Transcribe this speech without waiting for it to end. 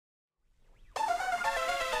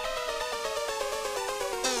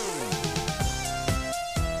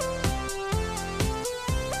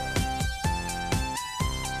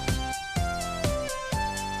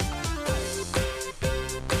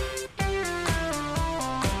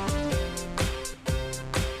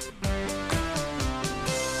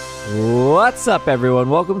What's up, everyone?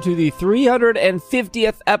 Welcome to the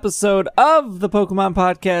 350th episode of the Pokemon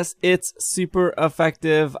Podcast. It's super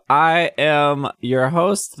effective. I am your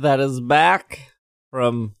host that is back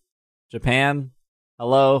from Japan.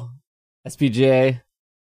 Hello, SPJ,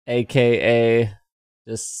 aka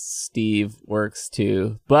just Steve works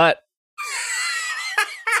too, but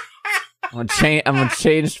I'm a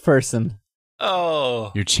changed person.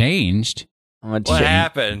 Oh, you're changed? What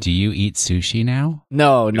happened? Do you eat sushi now?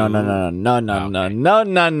 No. Nothing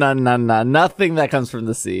that comes from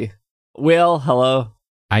the sea. Will, hello.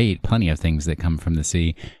 I eat plenty of things that come from the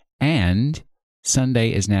sea. And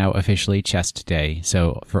Sunday is now officially chest day.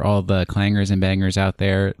 So for all the clangers and bangers out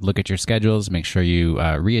there, look at your schedules. Make sure you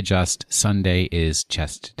readjust. Sunday is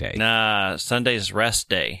chest day. Nah, Sunday's rest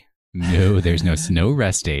day. No, there's no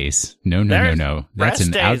rest days. No. That's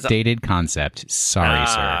an outdated concept. Sorry,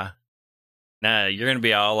 sir. Nah, you're going to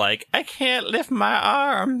be all like, I can't lift my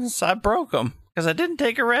arms. I broke them because I didn't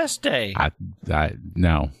take a rest day.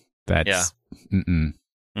 No, that's... Yeah.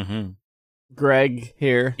 Mm-mm. Greg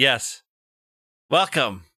here. Yes.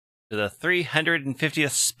 Welcome to the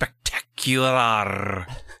 350th Spectacular.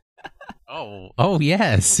 Oh,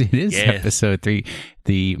 yes. It is episode 3.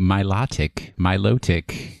 The Milotic.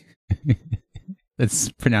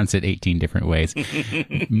 Let's pronounce it 18 different ways.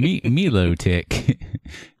 Milotic.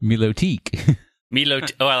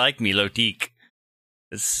 Oh, I like Milotic.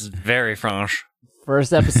 It's very French.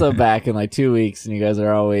 First episode back in like 2 weeks, and you guys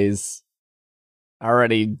are always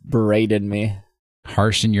already berated me.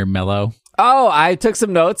 Harsh in your mellow. Oh, I took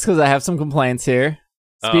some notes because I have some complaints here.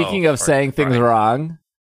 Speaking of saying things wrong,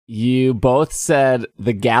 you both said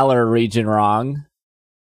the Galar region wrong.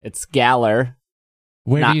 It's Galar.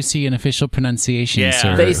 Where do you see an official pronunciation,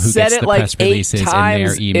 sir? They who said gets it the like press 8 releases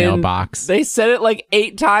times in their email box? They said it like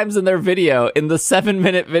 8 times in their video. In the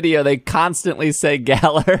 7-minute video, they constantly say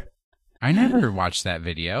Galar. I never watched that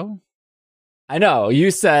video. I know. You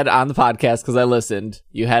said on the podcast, because I listened,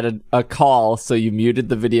 you had a call, so you muted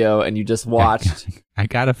the video and you just watched. I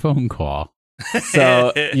got a phone call.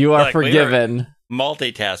 So you are forgiven.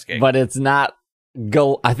 Multitasking. But it's not...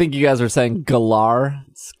 I think you guys were saying Galar.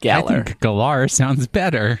 It's Galar. I think Galar sounds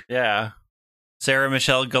better. Yeah. Sarah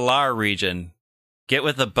Michelle Gellar region. Get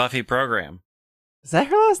with the Buffy program. Is that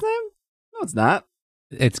her last name? No, it's not.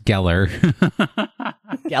 It's Geller.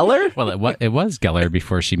 Geller? Well, it was Geller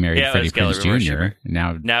before she married Freddie Prinze Jr.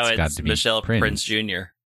 Now it's got to be Michelle Prince Jr.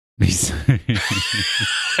 Would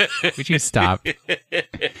you stop? I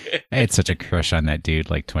had such a crush on that dude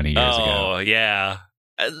like 20 years ago. Oh, yeah.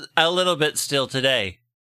 A little bit still today.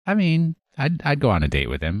 I mean, I'd go on a date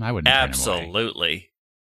with him. I wouldn't turn him away. Absolutely.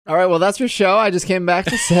 All right, well, that's your show. I just came back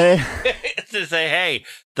to say... to say, hey,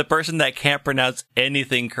 the person that can't pronounce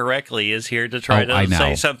anything correctly is here to try to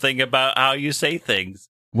say something about how you say things.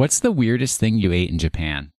 What's the weirdest thing you ate in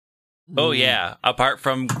Japan? Oh, yeah. Apart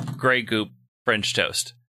from Grey Goop French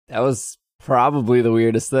toast. That was probably the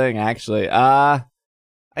weirdest thing, actually. I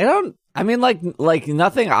mean, like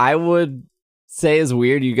nothing I would say is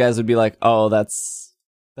weird. You guys would be like, oh, that's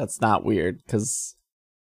not weird. Because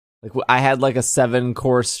like I had like a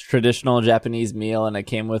 7-course traditional Japanese meal, and it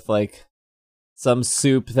came with like some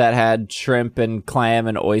soup that had shrimp and clam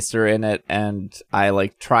and oyster in it, and I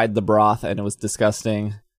like tried the broth, and it was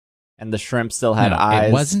disgusting. And the shrimp still had eyes.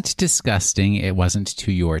 It wasn't disgusting. It wasn't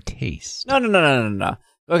to your taste. No.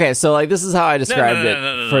 Okay, so like this is how I described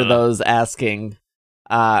it for those asking.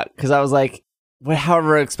 Because I was like,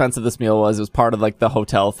 however expensive this meal was, it was part of like the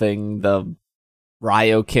hotel thing, the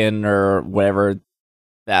Ryokan or whatever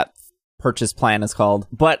that purchase plan is called.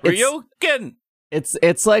 But Ryokan!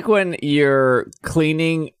 It's like when you're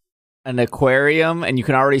cleaning an aquarium and you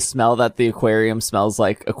can already smell that the aquarium smells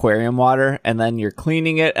like aquarium water, and then you're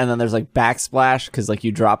cleaning it and then there's like backsplash because like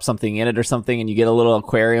you drop something in it or something and you get a little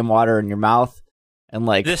aquarium water in your mouth. And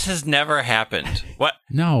like this has never happened. What?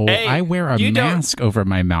 No, hey, I wear a mask over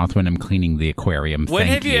my mouth when I'm cleaning the aquarium. When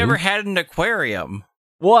have you ever had an aquarium?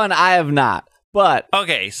 One, I have not. But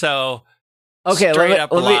okay, so let me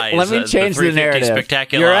change the narrative.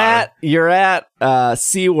 You're at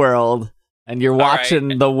SeaWorld and you're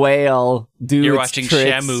watching the whale do you're its watching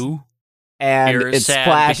tricks. Shamu. And it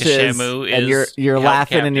splashes, and you're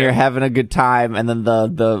laughing and you're having a good time, and then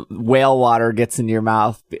the whale water gets in your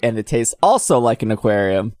mouth, and it tastes also like an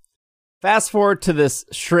aquarium. Fast forward to this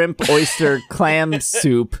shrimp, oyster, clam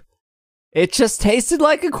soup. It just tasted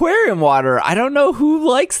like aquarium water. I don't know who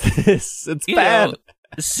likes this. It's bad.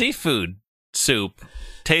 Seafood soup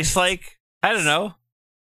tastes like, I don't know,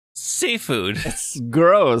 seafood. It's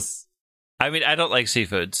gross. I mean, I don't like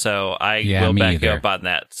seafood, so I will back you up on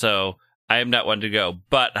that. So I am not one to go.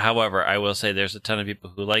 But, however, I will say there's a ton of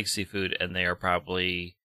people who like seafood, and they are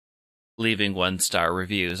probably leaving 1-star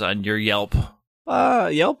reviews on your Yelp.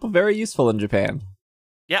 Yelp, very useful in Japan.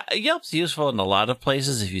 Yeah, Yelp's useful in a lot of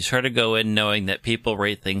places if you sort of go in knowing that people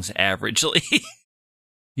rate things averagely.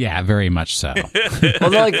 Yeah, very much so.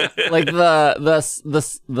 Well, like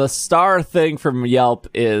the star thing from Yelp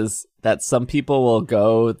is that some people will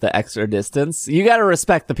go the extra distance. You got to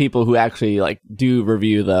respect the people who actually like do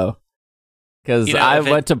review though, because I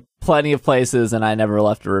went to plenty of places and I never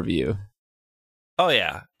left a review. Oh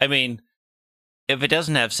yeah, I mean, if it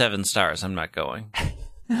doesn't have 7 stars, I'm not going.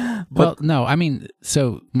 Well, no, I mean,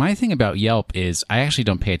 so my thing about Yelp is I actually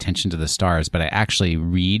don't pay attention to the stars, but I actually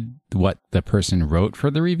read what the person wrote for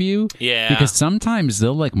the review. Yeah. Because sometimes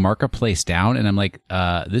they'll like mark a place down and I'm like,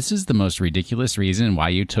 this is the most ridiculous reason why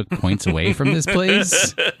you took points away from this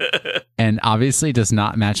place. And obviously does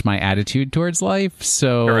not match my attitude towards life.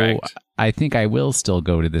 So Correct. I think I will still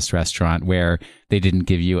go to this restaurant where they didn't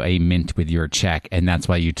give you a mint with your check. And that's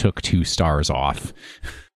why you took 2 stars off.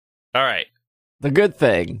 All right. The good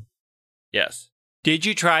thing, yes. Did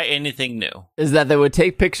you try anything new? is that they would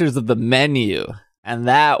take pictures of the menu, and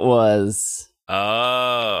that was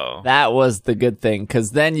the good thing,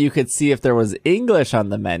 because then you could see if there was English on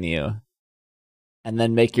the menu, and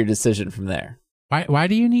then make your decision from there. Why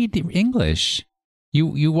do you need English?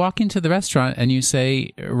 You walk into the restaurant and you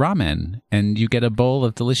say ramen, and you get a bowl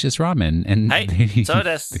of delicious ramen, and so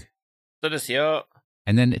desu yo.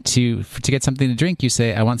 And then to get something to drink, you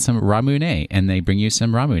say, I want some ramune, and they bring you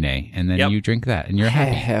some ramune, and then you drink that, and you're I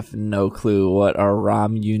happy. have no clue what a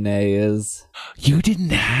ramune is. You didn't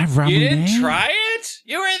have ramune? You didn't try it?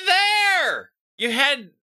 You were there!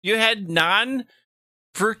 You had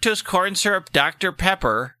non-fructose corn syrup Dr.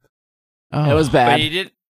 Pepper. It was bad. But you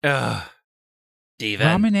didn't... Steven.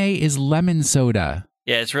 Ramune is lemon soda.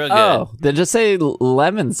 Yeah, it's real good. Oh, then just say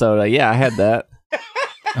lemon soda. Yeah, I had that.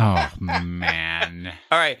 Oh, man.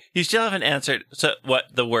 All right, you still haven't answered what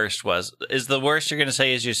the worst was. Is the worst you're going to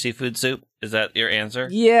say is your seafood soup? Is that your answer?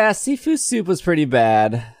 Yeah, seafood soup was pretty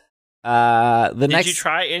bad. Did you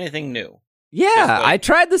try anything new? Yeah, I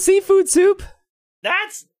tried the seafood soup.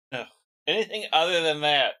 That's... anything other than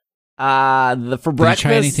that? For breakfast. Did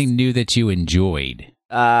you try anything new that you enjoyed?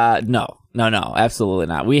 No, absolutely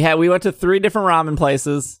not. We went to 3 different ramen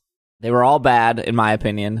places. They were all bad, in my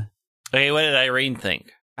opinion. Okay, what did Irene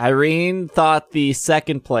think? Irene thought the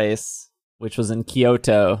second place, which was in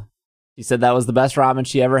Kyoto, she said that was the best ramen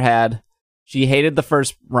she ever had. She hated the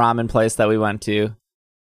first ramen place that we went to,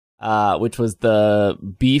 which was the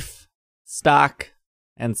beef stock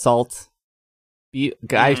and salt.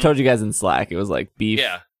 I told you guys in Slack, it was like beef.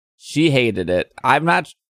 Yeah. She hated it. I'm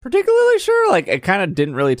not particularly sure. Like, it kind of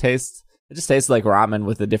didn't really taste. It just tasted like ramen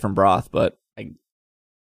with a different broth, but she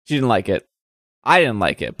didn't like it. I didn't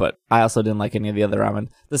like it, but I also didn't like any of the other ramen.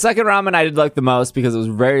 The second ramen I did like the most because it was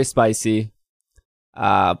very spicy,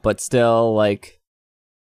 but still, like,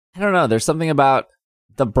 I don't know. There's something about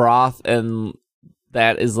the broth and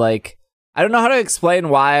that is like, I don't know how to explain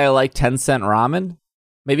why I like 10-cent ramen.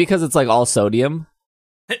 Maybe because it's like all sodium.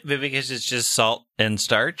 Maybe because it's just salt and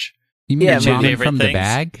starch. You mean ramen from things? the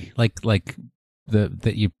bag, like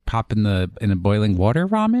that you pop in a boiling water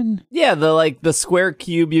ramen? Yeah, the square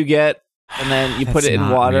cube you get. And then you put it in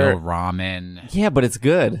water. Real ramen. Yeah, but it's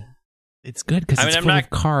good. It's good because it's full of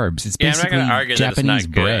carbs. It's basically I'm not gonna argue Japanese that it's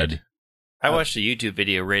not bread. Good. I watched a YouTube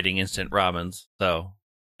video rating instant ramens, so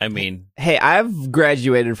I mean, hey, I've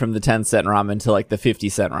graduated from the 10-cent ramen to like the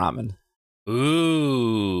 50-cent ramen.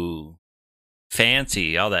 Ooh,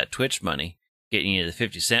 fancy! All that Twitch money getting you the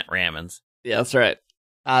 50-cent ramens. Yeah, that's right.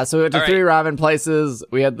 So we went to 3 ramen places.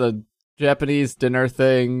 We had the Japanese dinner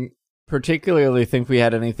thing. Particularly think we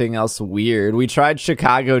had anything else weird. We tried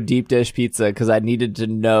Chicago deep dish pizza because I needed to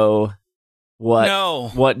know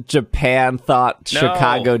what Japan thought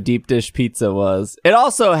Chicago deep dish pizza was. It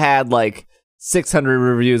also had like 600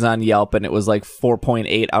 reviews on Yelp and it was like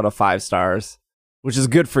 4.8 out of 5 stars, which is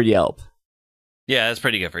good for Yelp. Yeah, that's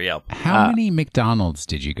pretty good for Yelp. How many McDonald's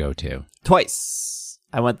did you go to? Twice.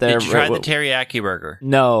 I went there. Did you try the teriyaki burger?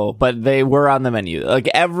 No, but they were on the menu. Like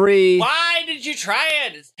every... Why did you try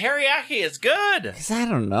it? It's teriyaki. It's good. Because I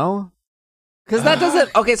don't know. Because that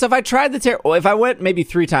doesn't... Okay, so if I tried if I went maybe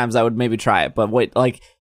 3 times, I would maybe try it. But wait, like,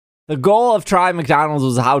 the goal of trying McDonald's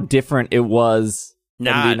was how different it was from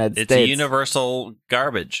the United States. It's a universal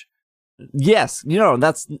garbage. Yes,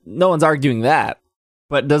 that's... No one's arguing that.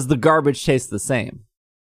 But does the garbage taste the same?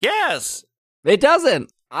 Yes. It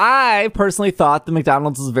doesn't. I personally thought the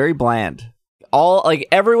McDonald's was very bland.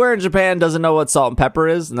 Everywhere in Japan doesn't know what salt and pepper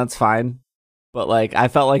is, and that's fine. But, I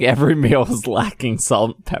felt like every meal was lacking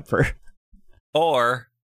salt and pepper. Or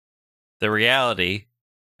the reality,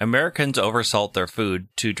 Americans oversalt their food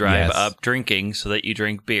to drive Yes. up drinking so that you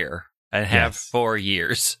drink beer and have Yes. for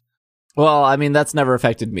years. Well, I mean, that's never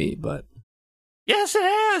affected me, but Yes, it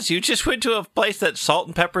has. You just went to a place that salt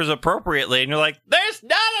and peppers appropriately, and you're like, there's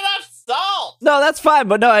not enough salt. no, that's fine.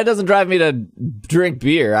 But no, it doesn't drive me to drink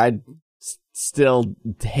beer. I still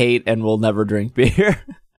hate and will never drink beer.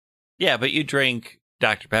 Yeah, but you drink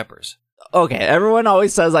Dr. Peppers. Okay, everyone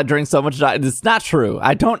always says I drink so much. It's not true.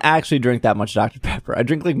 I don't actually drink that much Dr. Pepper. I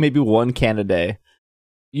drink like maybe 1 can a day,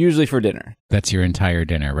 usually for dinner. That's your entire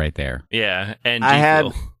dinner right there. Yeah, and I had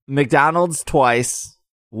G-Fuel. McDonald's twice.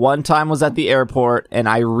 One time was at the airport, and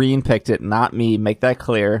Irene picked it, not me. Make that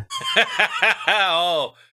clear.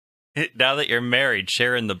 Oh, now that you're married,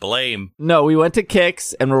 sharing the blame. No, we went to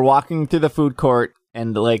Kix, and we're walking through the food court,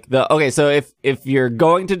 and like so if you're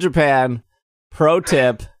going to Japan, pro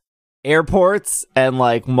tip. Airports and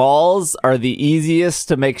like malls are the easiest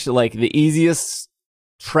to make sure, like the easiest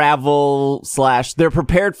travel / they're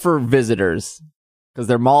prepared for visitors because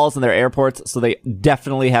they're malls and they're airports, so they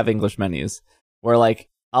definitely have English menus. Where like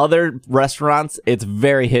other restaurants, it's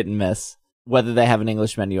very hit and miss whether they have an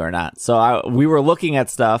English menu or not. So we were looking at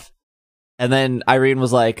stuff, and then Irene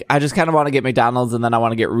was like, I just kind of want to get McDonald's, and then I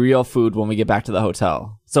want to get real food when we get back to the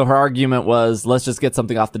hotel. So her argument was, let's just get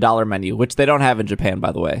something off the dollar menu, which they don't have in Japan,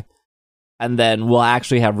 by the way. And then we'll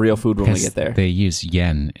actually have real food when we 'Cause get there. They use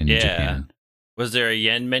yen in Yeah. Japan. Was there a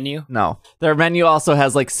yen menu? No. Their menu also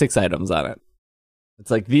has like 6 items on it. It's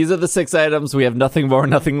like, these are the 6 items. We have nothing more,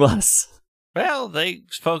 nothing less. Well, they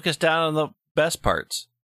focused down on the best parts,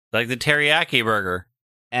 like the teriyaki burger.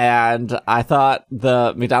 And I thought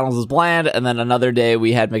the McDonald's was bland. And then another day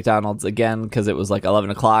we had McDonald's again because it was like 11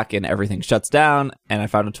 o'clock and everything shuts down. And I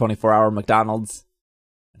found a 24-hour McDonald's.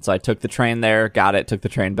 So I took the train there, got it, took the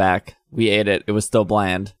train back. We ate it. It was still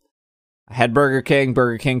bland. I had Burger King.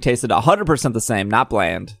 Burger King tasted 100% the same, not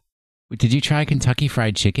bland. Did you try Kentucky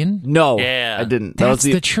Fried Chicken? No, Yeah. I didn't. That's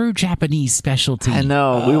the true Japanese specialty. I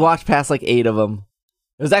know. We walked past like 8 of them.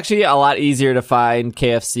 It was actually a lot easier to find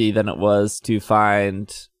KFC than it was to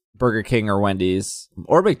find Burger King or Wendy's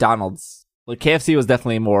or McDonald's. Like KFC was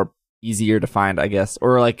definitely more easier to find, I guess,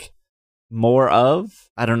 or like more of.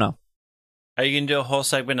 I don't know. Are you going to do a whole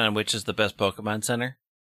segment on which is the best Pokemon Center?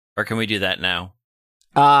 Or can we do that now?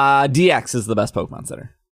 DX is the best Pokemon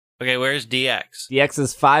Center. Okay, where's DX? DX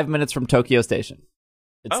is 5 minutes from Tokyo Station.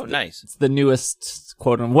 Nice. It's the newest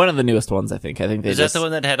one of the newest ones, I think. I think they Is that the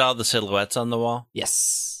one that had all the silhouettes on the wall?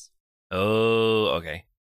 Yes. Oh, okay.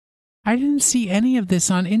 I didn't see any of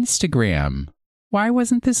this on Instagram. Why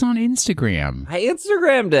wasn't this on Instagram? I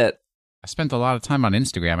Instagrammed it. I spent a lot of time on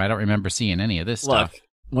Instagram. I don't remember seeing any of this stuff. Look,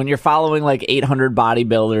 when you're following like 800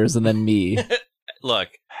 bodybuilders and then me, Look,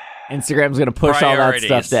 Instagram's going to push all that Priorities.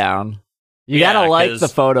 stuff down. You Yeah, got to like 'cause- the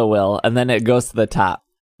photo, Will, and then it goes to the top.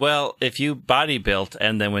 well, if you body built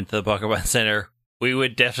and then went to the Pokemon Center, we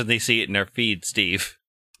would definitely see it in our feed, Steve.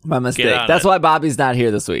 My mistake. on That's it. why Bobby's not here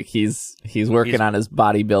this week. He's working He's- on his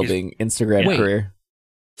bodybuilding Instagram Wait. career.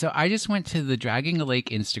 So I just went to the Dragging a Lake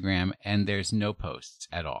Instagram, and there's no posts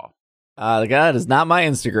at all. That is not my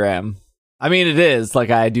Instagram. I mean, it is. Like,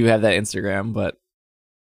 I do have that Instagram, but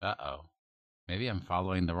Uh-oh. Maybe I'm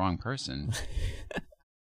following the wrong person.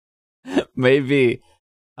 maybe.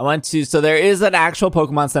 So there is an actual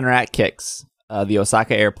Pokemon Center at Kix, the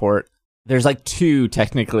Osaka airport. There's like 2,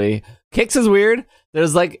 technically. Kix is weird.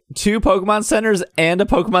 There's like 2 Pokemon Centers and a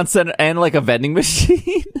Pokemon Center and like a vending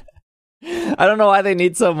machine. I don't know why they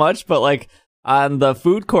need so much, but like on the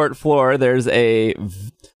food court floor, there's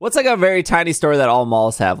what's like a very tiny store that all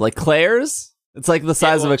malls have, like Claire's. It's like the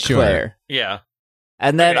size of a sure. Claire. Yeah.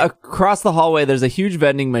 And then Okay. across the hallway, there's a huge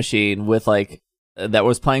vending machine with like that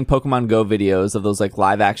was playing Pokemon Go videos of those like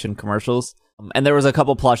live action commercials. And there was a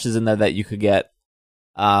couple plushes in there that you could get.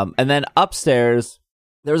 And then upstairs,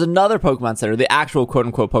 there was another Pokemon Center, the actual quote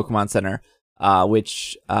unquote Pokemon Center,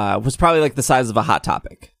 which was probably like the size of a Hot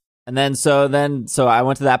Topic. And then so I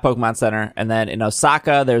went to that Pokemon Center, and then in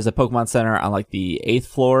Osaka there's a Pokemon Center on like the 8th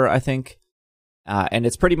floor, I think. And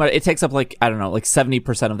it's pretty much, it takes up like, I don't know, like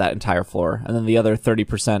 70% of that entire floor. And then the other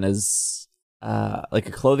 30% is like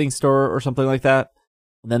a clothing store or something like that.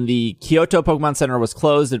 And then the Kyoto Pokemon Center was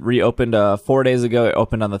closed. It reopened 4 days ago. It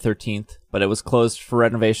opened on the 13th, but it was closed for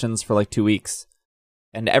renovations for like 2 weeks.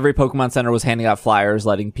 And every Pokemon Center was handing out flyers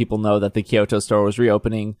letting people know that the Kyoto store was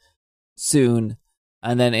reopening soon.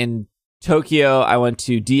 And then in Tokyo, I went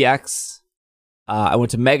to DX. I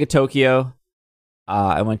went to Mega Tokyo.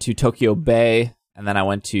 I went to Tokyo Bay. And then I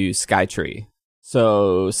went to Skytree.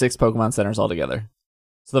 So 6 Pokemon Centers altogether.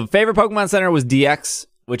 So the favorite Pokemon Center was DX,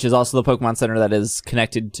 which is also the Pokemon Center that is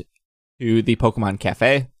connected to the Pokemon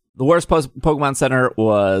Cafe. The worst Pokemon Center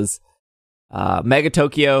was Mega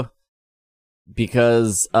Tokyo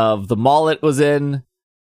because of the mall it was in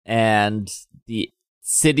and the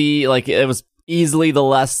city. Like, it was easily the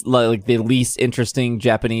least interesting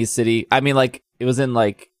Japanese city. I mean, like, it was in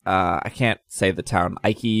like I can't say the town,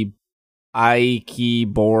 Aikiboryo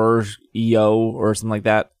or something like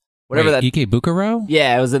that. Whatever that. Ikebukuro?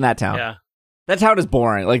 Yeah, it was in that town. Yeah. That town is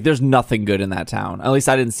boring. Like, there's nothing good in that town. At least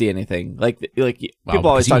I didn't see anything. Like people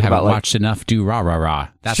always talk about like watched enough do rah rah rah.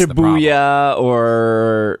 That's the problem. Shibuya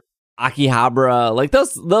or Akihabara. Like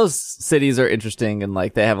those cities are interesting and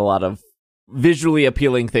like they have a lot of visually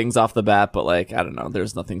appealing things off the bat. But like I don't know,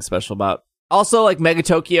 there's nothing special about. Also, like Mega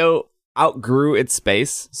Tokyo outgrew its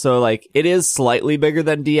space, so like it is slightly bigger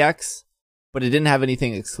than DX, but it didn't have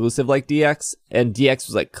anything exclusive like DX. And DX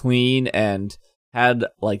was like clean and had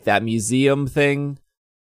like that museum thing.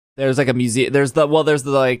 There's like a museum. There's the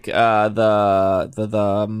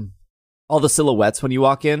all the silhouettes when you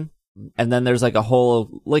walk in, and then there's like a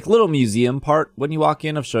whole like little museum part when you walk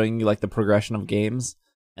in of showing you like the progression of games,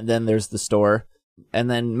 and then there's the store,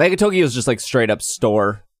 and then Mega Tokyo is just like straight up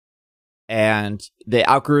store, and they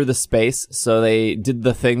outgrew the space, so they did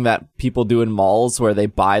the thing that people do in malls where they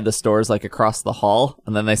buy the stores like across the hall,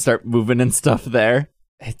 and then they start moving and stuff there.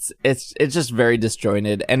 It's just very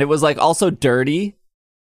disjointed, and it was like also dirtier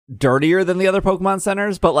than the other Pokemon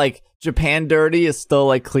centers, but like Japan dirty is still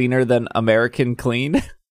like cleaner than American clean.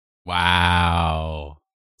 Wow.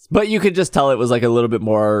 But you could just tell it was like a little bit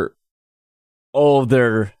more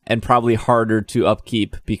older and probably harder to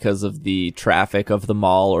upkeep because of the traffic of the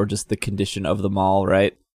mall or just the condition of the mall,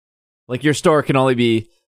 right? Like your store is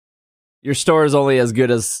only as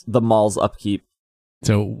good as the mall's upkeep.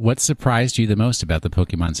 So what surprised you the most about the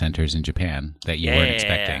Pokemon centers in Japan that you weren't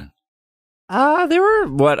expecting? They were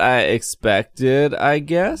what I expected, I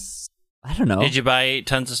guess. I don't know. Did you buy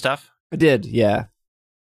tons of stuff? I did, yeah.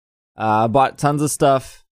 Bought tons of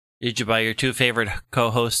stuff. Did you buy your 2 favorite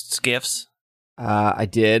co-hosts' gifts? I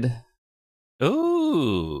did.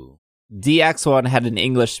 Ooh. DX1 had an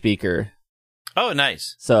English speaker. Oh,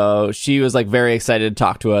 nice. So she was like very excited to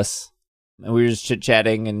talk to us. And we were just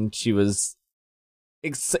chit-chatting, and she was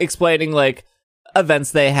explaining like events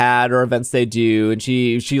they had or events they do, and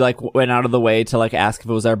she like went out of the way to like ask if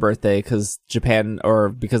it was our birthday because the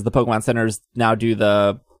Pokemon centers now do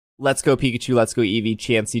the Let's Go Pikachu, Let's Go Eevee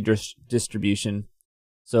Chansey distribution.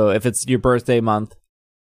 So if it's your birthday month,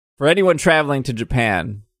 for anyone traveling to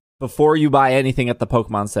Japan, before you buy anything at the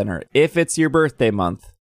Pokemon Center, if it's your birthday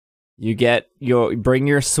month, you bring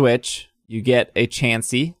your Switch, you get a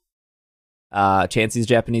Chansey. Chansey's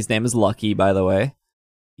Japanese name is Lucky, by the way.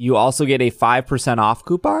 You also get a 5% off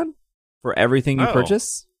coupon for everything you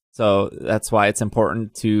purchase. So that's why it's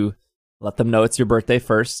important to let them know it's your birthday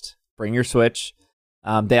first. Bring your Switch.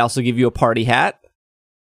 They also give you a party hat.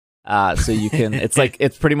 So you can,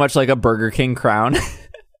 it's pretty much like a Burger King crown.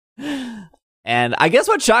 And I guess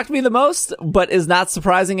what shocked me the most, but is not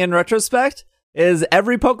surprising in retrospect, is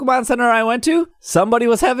every Pokemon Center I went to, somebody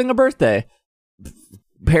was having a birthday.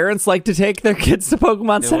 Parents like to take their kids to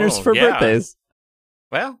Pokemon centers for birthdays.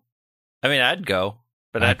 Well, I mean, I'd go,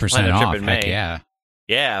 but I'd 5% plan a off, trip in May. yeah.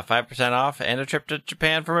 Yeah, 5% off and a trip to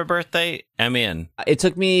Japan for my birthday. I'm in. It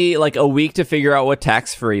took me like a week to figure out what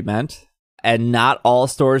tax-free meant, and not all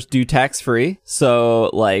stores do tax-free. So,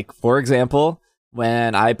 like, for example,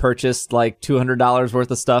 when I purchased like $200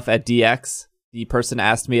 worth of stuff at DX, the person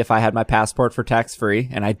asked me if I had my passport for tax-free,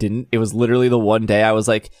 and I didn't. It was literally the one day I was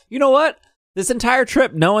like, you know what? This entire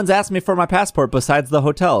trip, no one's asked me for my passport besides the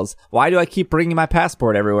hotels. Why do I keep bringing my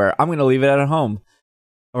passport everywhere? I'm going to leave it at home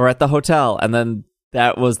or at the hotel. And then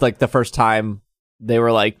that was like the first time they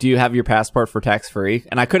were like, do you have your passport for tax-free?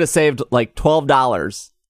 And I could have saved like $12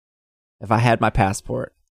 if I had my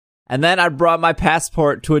passport. And then I brought my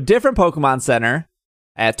passport to a different Pokemon Center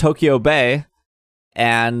at Tokyo Bay,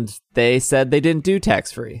 and they said they didn't do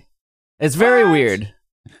tax-free. It's very weird.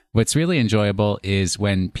 What's really enjoyable is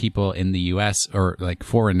when people in the U.S. or like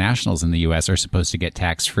foreign nationals in the U.S. are supposed to get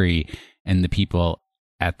tax-free, and the people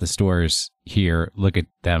at the stores here look at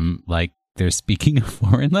them like they're speaking a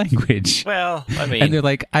foreign language. Well, I mean... And they're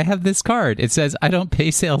like, I have this card. It says, I don't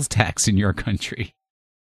pay sales tax in your country.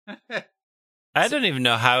 I don't even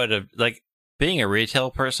know how to, like, being a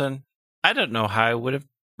retail person, I don't know how I would have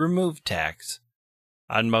removed tax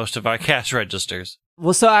on most of our cash registers.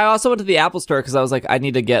 Well, so I also went to the Apple store because I was like, I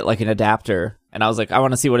need to get like an adapter. And I was like, I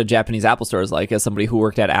want to see what a Japanese Apple store is like as somebody who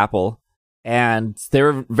worked at Apple. And they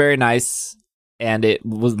were very nice. And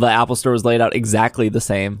the Apple store was laid out exactly the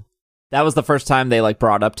same. That was the first time they like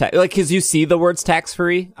brought up tax. Like, because you see the words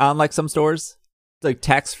tax-free on like some stores. like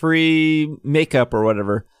tax-free makeup or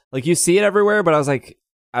whatever. Like you see it everywhere, but I was like,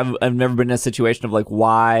 I've never been in a situation of like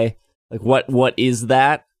why, like what is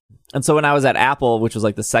that? And so when I was at Apple, which was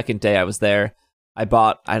like the second day I was there, I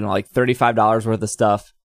bought, I don't know, like $35 worth of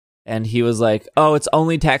stuff. And he was like, oh, it's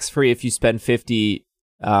only tax-free if you spend 50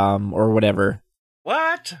 or whatever.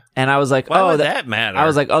 What? And I was like, why oh, would that matter? I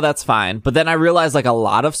was like, oh, that's fine. But then I realized like a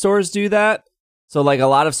lot of stores do that. So like a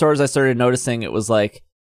lot of stores I started noticing it was like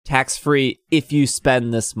tax-free if you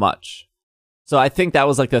spend this much. So I think that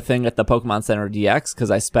was like the thing at the Pokemon Center DX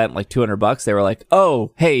because I spent like $200. They were like,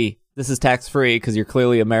 oh, hey, this is tax-free because you're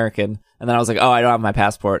clearly American. And then I was like, oh, I don't have my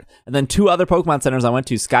passport. And then 2 other Pokemon Centers I went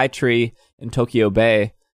to, Skytree and Tokyo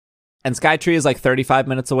Bay. And Skytree is like 35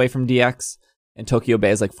 minutes away from DX, and Tokyo Bay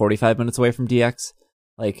is like 45 minutes away from DX.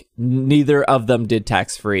 Like, neither of them did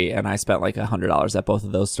tax-free, and I spent like $100 at both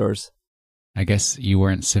of those stores. I guess you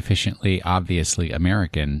weren't sufficiently obviously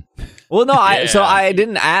American. Well, no, so I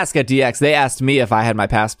didn't ask at DX. They asked me if I had my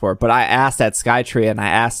passport, but I asked at Skytree and I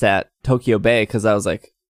asked at Tokyo Bay because I was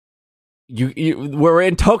like, we're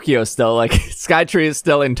in Tokyo still. Like, Skytree is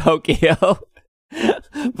still in Tokyo.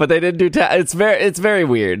 But they didn't do it's very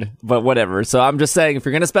weird, but whatever. So I'm just saying, if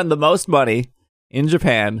you're going to spend the most money in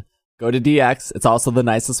Japan, go to DX. It's also the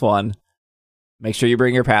nicest one. Make sure you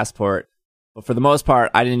bring your passport. But for the most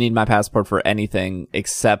part, I didn't need my passport for anything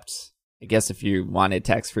except, I guess, if you wanted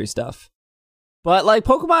tax-free stuff. But like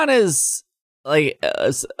Pokemon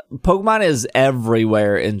is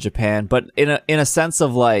everywhere in Japan, but in a sense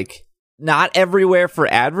of like not everywhere for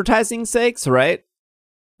advertising sakes, right?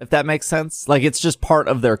 If that makes sense. Like, it's just part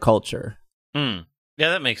of their culture. Yeah,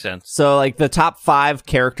 that makes sense. So, like, the top 5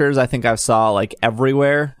 characters I think I saw, like,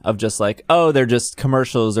 everywhere of just, like, oh, they're just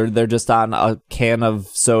commercials, or they're just on a can of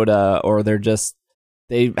soda, or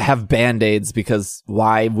they have Band-Aids, because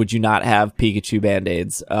why would you not have Pikachu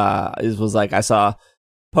Band-Aids? It was, like, I saw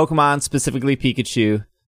Pokemon, specifically Pikachu,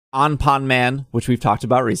 Onpon Man, which we've talked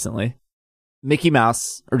about recently, Mickey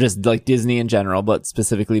Mouse, or just, like, Disney in general, but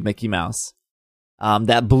specifically Mickey Mouse.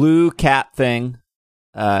 That blue cat thing.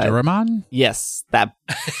 Doraemon? Yes, that.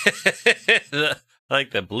 I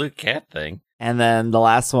like the blue cat thing. And then the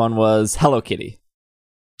last one was Hello Kitty.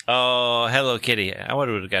 Oh, Hello Kitty. I would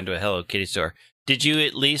have gone to a Hello Kitty store. Did you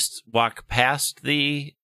at least walk past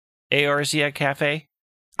the Eorzea Cafe?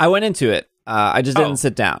 I went into it. I just didn't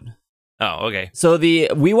sit down. Oh, okay. So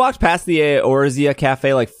we walked past the Eorzea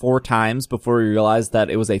Cafe like 4 times before we realized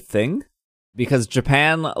that it was a thing. Because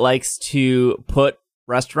Japan likes to put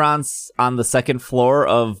restaurants on the second floor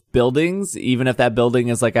of buildings, even if that building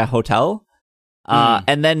is like a hotel,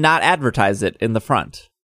 and then not advertise it in the front.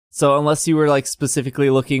 So unless you were like specifically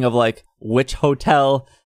looking of like which hotel,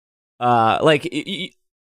 the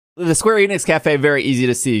Square Enix Cafe, very easy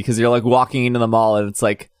to see because you're like walking into the mall and it's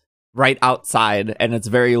like right outside and it's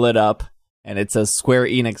very lit up and it's a Square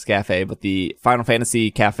Enix Cafe, but the Final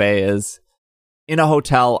Fantasy Cafe is in a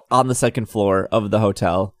hotel on the second floor of the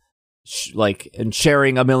hotel, and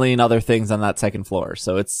sharing a million other things on that second floor.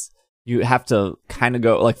 So you have to kind of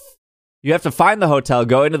go, like, you have to find the hotel,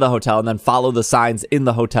 go into the hotel, and then follow the signs in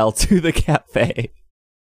the hotel to the cafe.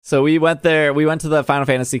 So we went there, we went to the Final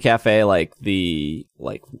Fantasy Cafe, like, the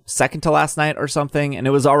second to last night or something, and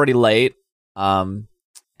it was already late. We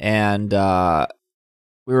were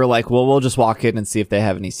like, well, we'll just walk in and see if they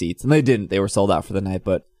have any seats. And they didn't. They were sold out for the night,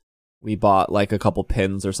 but we bought like a couple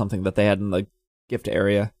pins or something that they had in the gift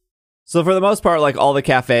area. So for the most part, like all the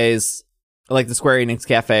cafes, like the Square Enix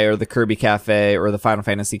Cafe or the Kirby Cafe or the Final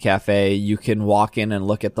Fantasy Cafe, you can walk in and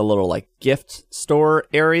look at the little like gift store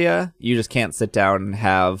area. You just can't sit down and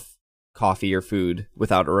have coffee or food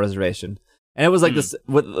without a reservation. And it was like this,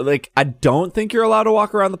 I don't think you're allowed to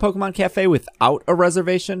walk around the Pokemon Cafe without a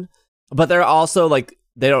reservation, but they're also like,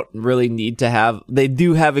 they don't really need to have, they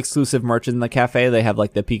do have exclusive merch in the cafe. They have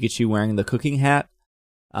like the Pikachu wearing the cooking hat.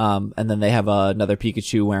 And then they have another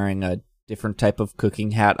Pikachu wearing a different type of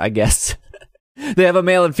cooking hat, I guess. They have a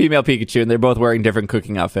male and female Pikachu and they're both wearing different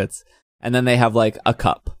cooking outfits. And then they have like a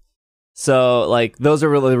cup. So like those are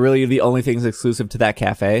really the only things exclusive to that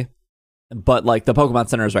cafe. But like the Pokemon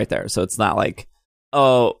Center is right there. So it's not like,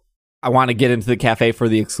 oh, I want to get into the cafe for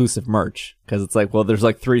the exclusive merch. Because it's like, well, there's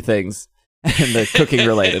like 3 things. And the cooking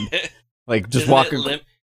related, like just walk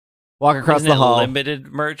across the hall. Limited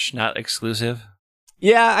merch, not exclusive.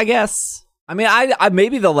 Yeah, I guess. I mean, I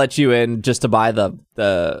maybe they'll let you in just to buy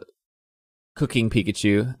the cooking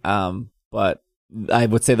Pikachu. But I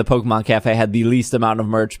would say the Pokemon Cafe had the least amount of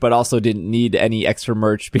merch, but also didn't need any extra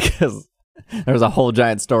merch because there was a whole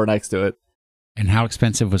giant store next to it. And how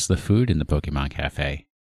expensive was the food in the Pokemon Cafe?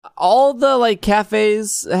 all the like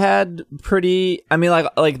cafes had pretty. I mean,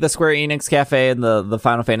 like the Square Enix cafe and the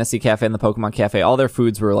Final Fantasy cafe and the Pokemon cafe. All their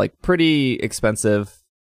foods were like pretty expensive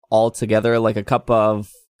all together. Like a cup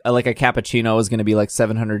of like a cappuccino is going to be like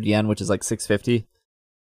 700 yen, which is like 650.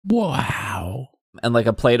 Wow. And like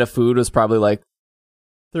a plate of food was probably like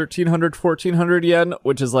 1,300, 1,400 yen,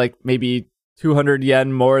 which is like maybe 200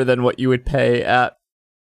 yen more than what you would pay at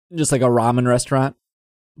just like a ramen restaurant.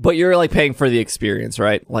 But you're like paying for the experience,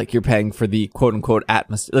 right? Like you're paying for the quote unquote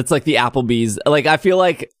atmosphere. It's like the Applebee's. Like I feel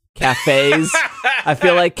like cafes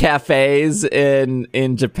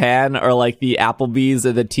in Japan are like the Applebee's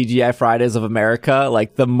or the TGI Fridays of America.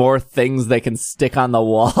 Like the more things they can stick on the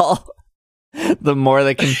wall, the more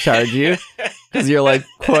they can charge you. Because you're like,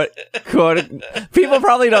 quote, people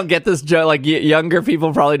probably don't get this joke. Like younger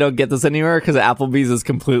people probably don't get this anywhere because Applebee's has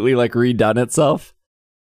completely like redone itself.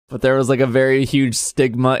 But there was like a very huge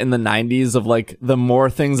stigma in the 90s of like the more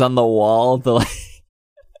things on the wall, the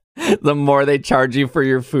more they charge you for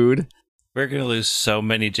your food. We're going to lose so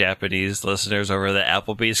many Japanese listeners over the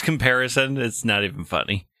Applebee's comparison. It's not even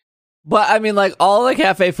funny. But I mean, like all the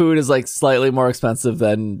cafe food is like slightly more expensive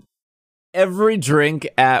than every drink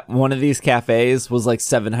at one of these cafes was like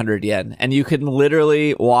 700 yen. And you can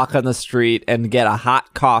literally walk on the street and get a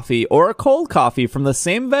hot coffee or a cold coffee from the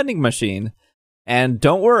same vending machine. And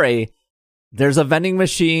don't worry, there's a vending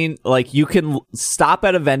machine, like you can stop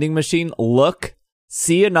at a vending machine, look,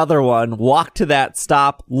 see another one, walk to that,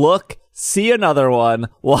 stop, look, see another one,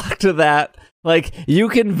 walk to that. Like you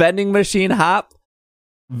can vending machine hop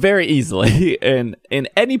very easily in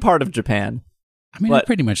any part of Japan. I mean, I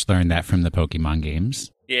pretty much learned that from the Pokemon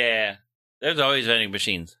games. Yeah, there's always vending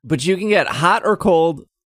machines. But you can get hot or cold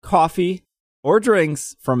coffee or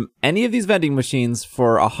drinks from any of these vending machines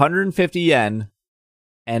for 150 yen,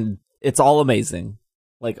 and it's all amazing.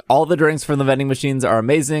 Like, all the drinks from the vending machines are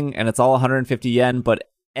amazing, and it's all 150 yen, but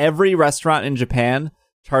every restaurant in Japan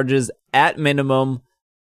charges, at minimum,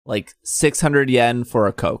 like 600 yen for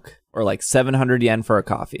a Coke, or like 700 yen for a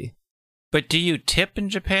coffee. But do you tip in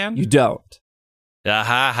Japan? You don't.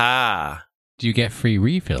 Ha. Do you get free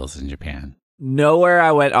refills in Japan? Nowhere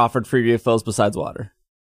I went offered free refills besides water.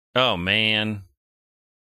 Oh, man.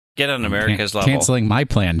 Get on America's level. Canceling my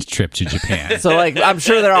planned trip to Japan. So, like, I'm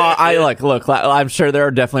sure there are, I'm sure there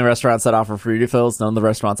are definitely restaurants that offer free refills. None of the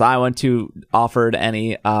restaurants I went to offered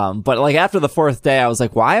any. But, like, after the fourth day, I was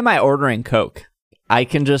like, why am I ordering Coke? I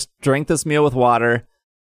can just drink this meal with water.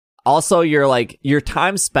 Also, your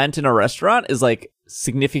time spent in a restaurant is, like,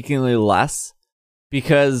 significantly less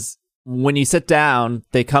because when you sit down,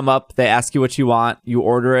 they come up, they ask you what you want, you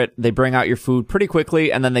order it, they bring out your food pretty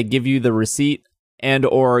quickly, and then they give you the receipt, and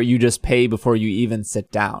or you just pay before you even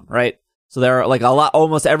sit down, right? So there are like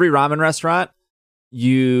almost every ramen restaurant,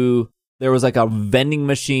 there was like a vending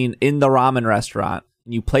machine in the ramen restaurant,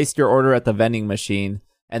 and you placed your order at the vending machine,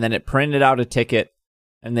 and then it printed out a ticket,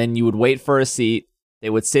 and then you would wait for a seat, they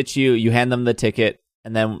would sit you hand them the ticket,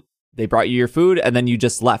 and then they brought you your food, and then you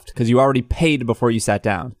just left, because you already paid before you sat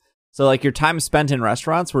down. So, like, your time spent in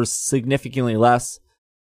restaurants were significantly less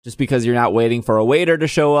just because you're not waiting for a waiter to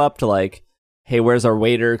show up to, like, hey, where's our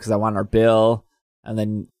waiter? Because I want our bill. And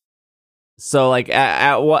then, so, like,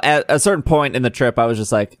 at a certain point in the trip, I was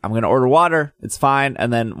just like, I'm going to order water. It's fine.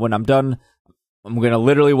 And then when I'm done, I'm going to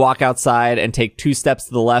literally walk outside and take 2 steps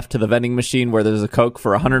to the left to the vending machine where there's a Coke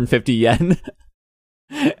for 150 yen.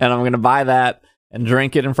 And I'm going to buy that and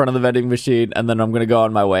drink it in front of the vending machine. And then I'm going to go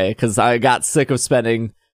on my way because I got sick of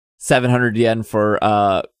spending 700 yen for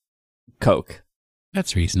Coke.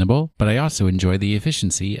 That's reasonable, but I also enjoy the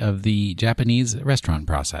efficiency of the Japanese restaurant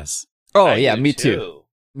process. Oh, yeah, me too.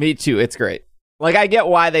 Me too. It's great. Like, I get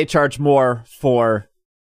why they charge more for,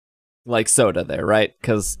 like, soda there, right?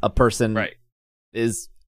 Because a person is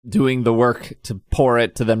doing the work to pour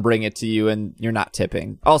it to then bring it to you, and you're not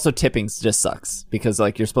tipping. Also, tipping just sucks because,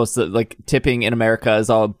 like, you're supposed to, like, tipping in America is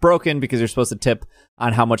all broken because you're supposed to tip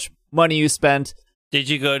on how much money you spent. Did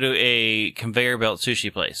you go to a conveyor belt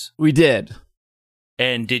sushi place? We did.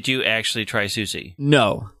 And did you actually try sushi?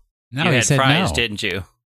 No. No, you he had said fries, no. didn't you?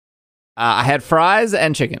 I had fries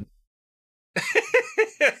and chicken.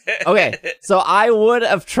 Okay, so I would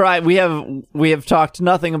have tried. We have talked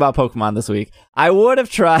nothing about Pokemon this week. I would have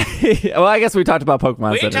tried. Well, I guess we talked about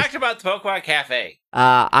Pokemon. We talked about the Pokemon Cafe.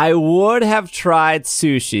 I would have tried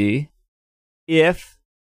sushi if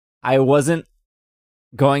I wasn't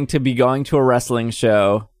going to be going to a wrestling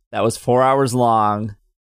show that was 4 hours long,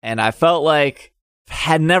 and I felt like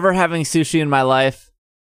never having sushi in my life,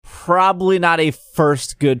 probably not a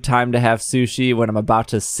first good time to have sushi when I'm about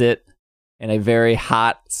to sit in a very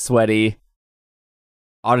hot, sweaty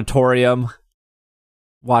auditorium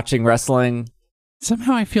watching wrestling.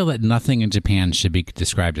 Somehow I feel that nothing in Japan should be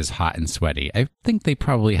described as hot and sweaty. I think they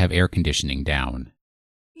probably have air conditioning down.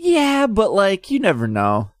 Yeah, but like, you never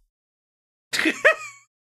know.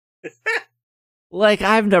 Like,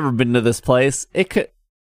 I've never been to this place. It could...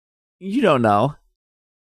 You don't know.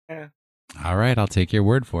 Yeah. All right, I'll take your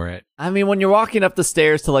word for it. I mean, when you're walking up the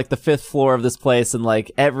stairs to like the 5th floor of this place and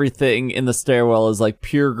like everything in the stairwell is like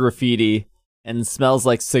pure graffiti and smells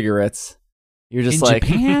like cigarettes, you're just in like...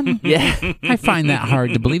 Japan? Yeah. I find that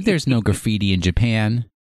hard to believe. There's no graffiti in Japan.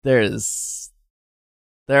 There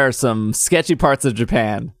are some sketchy parts of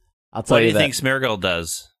Japan. I'll tell What do you you that. think Smeargle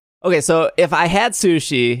does? Okay, so if I had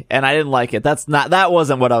sushi and I didn't like it, that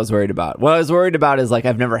wasn't what I was worried about. What I was worried about is like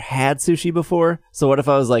I've never had sushi before. So what if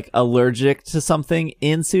I was like allergic to something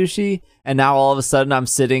in sushi and now all of a sudden I'm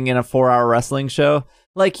sitting in a 4-hour wrestling show?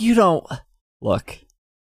 Like, you don't look.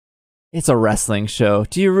 It's a wrestling show.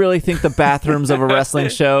 Do you really think the bathrooms of a wrestling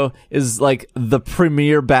show is like the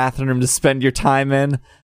premier bathroom to spend your time in?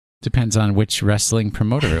 Depends on which wrestling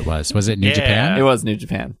promoter it was. Was it New Yeah. Japan? It was New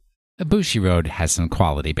Japan. Ibushi Road has some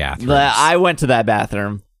quality bathrooms. I went to that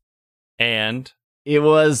bathroom. And It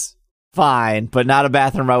was fine, but not a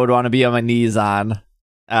bathroom I would want to be on my knees on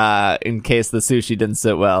in case the sushi didn't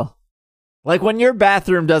sit well. Like when your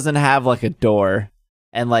bathroom doesn't have like a door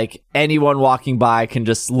and like anyone walking by can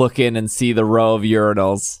just look in and see the row of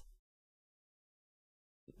urinals.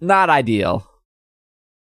 Not ideal.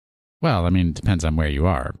 Well, I mean, it depends on where you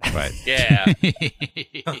are, but yeah.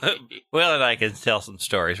 Will and I can tell some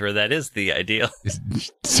stories where that is the ideal.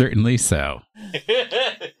 certainly so.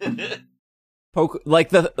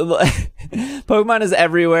 Pokemon is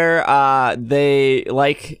everywhere. They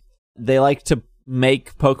like to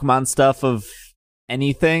make Pokemon stuff of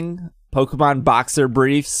anything. Pokemon boxer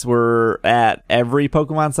briefs were at every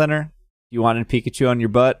Pokemon Center. You wanted Pikachu on your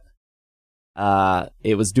butt.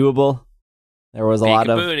 It was doable. There was a lot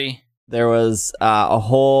of booty. There was a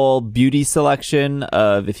whole beauty selection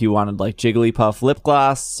of if you wanted like Jigglypuff lip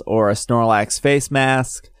gloss or a Snorlax face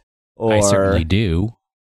mask, or I certainly do.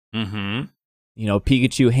 Mm-hmm. you know,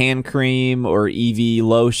 Pikachu hand cream or Eevee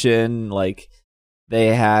lotion. Like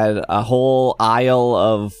they had a whole aisle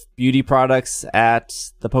of beauty products at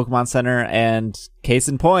the Pokemon Center, and case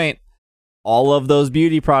in point, all of those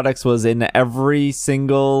beauty products was in every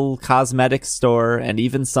single cosmetics store, and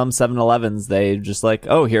even some 7-Elevens. They just like,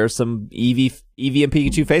 oh, here's some Eevee and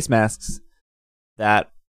Pikachu face masks that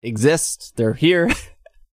exist. They're here.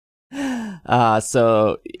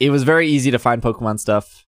 So it was very easy to find Pokemon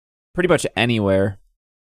stuff pretty much anywhere.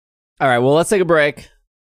 All right, well, let's take a break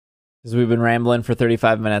because we've been rambling for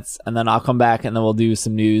 35 minutes, and then I'll come back and then we'll do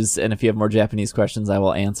some news. And if you have more Japanese questions, I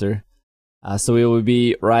will answer. So we will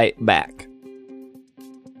be right back.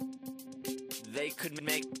 They could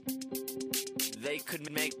make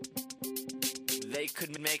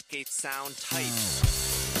a sound type.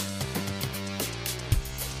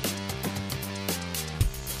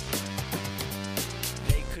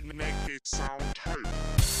 They could make a sound type.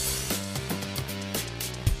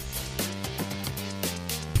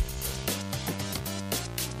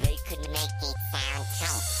 They could make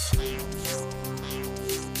it sound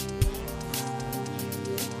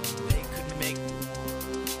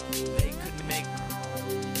tight.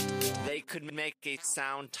 They could make a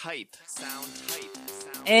sound type.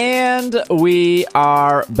 And we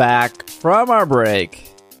are back from our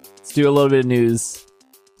break. Let's do a little bit of news.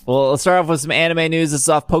 Well, let's start off with some anime news. This is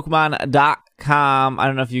off Pokemon.com. I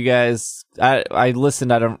don't know if you guys... I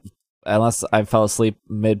listened. I don't... Unless I fell asleep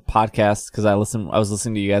mid-podcast because I was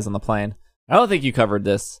listening to you guys on the plane. I don't think you covered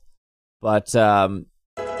this. But the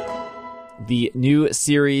new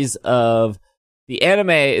series of the anime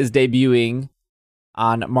is debuting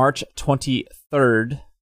on March 23rd. Does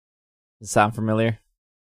it sound familiar?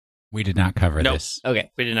 We did not cover Nope. this. Okay.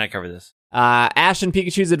 We did not cover this. Ash and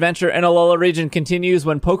Pikachu's adventure in Alola region continues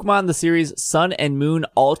when Pokemon the series Sun and Moon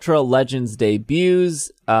Ultra Legends debuts.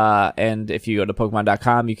 And if you go to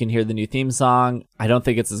Pokemon.com, you can hear the new theme song. I don't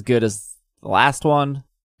think it's as good as the last one.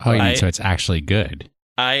 Oh, you mean so it's actually good?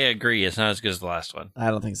 I agree. It's not as good as the last one. I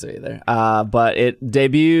don't think so either. But it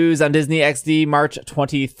debuts on Disney XD March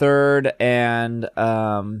 23rd, and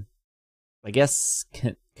I guess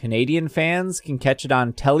Canadian fans can catch it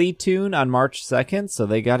on Teletoon on March 2nd, so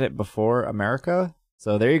they got it before America.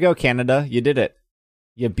 So there you go, Canada. You did it.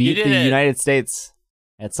 You beat the United States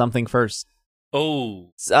at something first.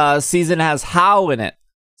 Oh. Season has How in it.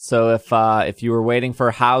 So if you were waiting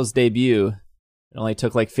for How's debut, it only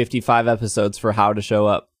took like 55 episodes for How to show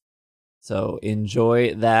up. So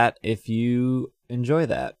enjoy that if you enjoy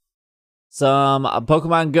that. Some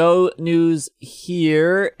Pokemon Go news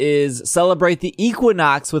here is celebrate the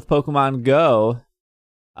equinox with Pokemon Go.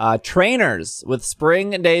 Trainers, with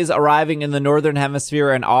spring days arriving in the northern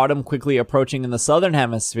hemisphere and autumn quickly approaching in the southern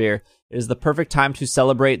hemisphere, it is the perfect time to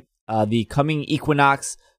celebrate the coming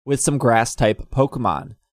equinox with some grass-type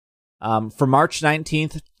Pokemon. From March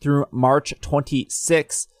 19th through March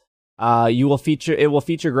 26th, it will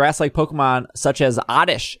feature grass-like Pokemon such as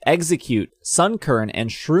Oddish, Execute, Sunkern, and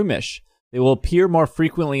Shroomish. They will appear more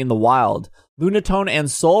frequently in the wild. Lunatone and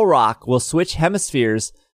Solrock will switch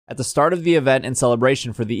hemispheres at the start of the event in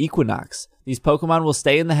celebration for the equinox. These Pokemon will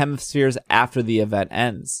stay in the hemispheres after the event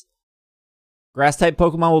ends. Grass-type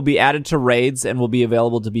Pokemon will be added to raids and will be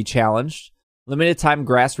available to be challenged. Limited-time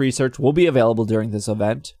grass research will be available during this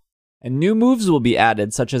event. And new moves will be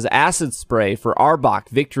added, such as Acid Spray for Arbok,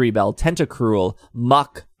 Victorybell, Tentacruel,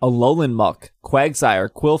 Muck, Alolan Muck, Quagsire,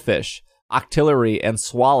 Quillfish, Octillery, and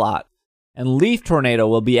Swalot. And Leaf Tornado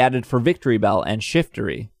will be added for Victorybell and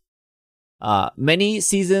Shiftery. New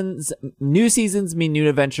seasons mean new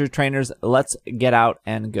adventure trainers. Let's get out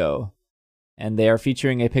and go. And they are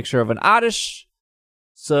featuring a picture of an Oddish.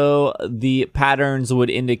 So the patterns would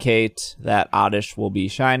indicate that Oddish will be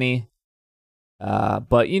shiny.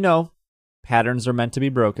 But patterns are meant to be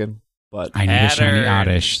broken. But I need a shiny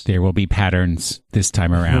Oddish. There will be patterns this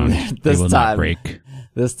time around. They will not break.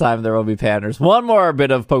 This time there will be patterns. One more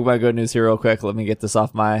bit of Pokemon Go news here real quick. Let me get this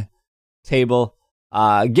off my table.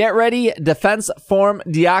 Get ready. Defense Form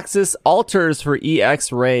Deoxys alters for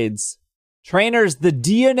EX raids. Trainers, the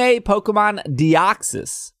DNA Pokemon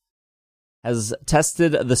Deoxys has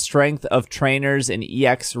tested the strength of trainers in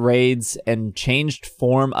EX raids and changed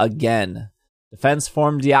form again. Defense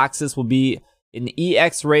Form Deoxys will be in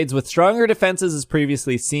EX raids with stronger defenses as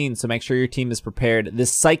previously seen, so make sure your team is prepared.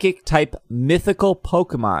 This Psychic-type mythical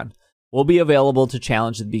Pokemon will be available to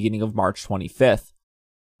challenge at the beginning of March 25th.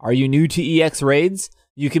 Are you new to EX raids?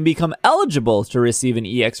 You can become eligible to receive an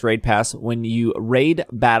EX raid pass when you raid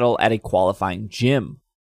battle at a qualifying gym.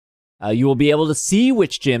 You will be able to see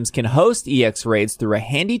which gyms can host EX raids through a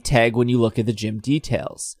handy tag when you look at the gym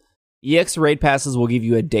details. EX raid passes will give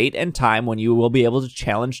you a date and time when you will be able to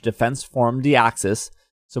challenge Defense Form Deoxys,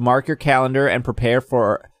 so mark your calendar and prepare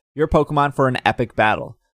for your Pokemon for an epic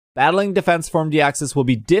battle. Battling Defense Form Deoxys will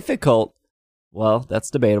be difficult. Well, that's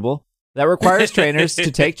debatable. That requires trainers to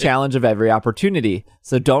take challenge of every opportunity,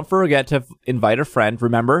 so don't forget to invite a friend.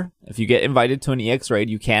 Remember, if you get invited to an EX raid,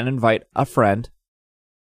 you can invite a friend.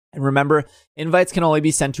 And remember, invites can only be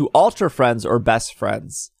sent to Ultra Friends or Best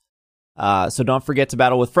Friends. So don't forget to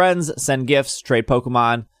battle with friends, send gifts, trade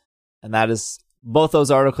Pokemon. And that is, both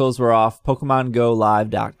those articles were off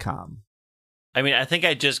PokemonGoLive.com. I mean, I think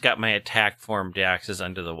I just got my attack form Deoxys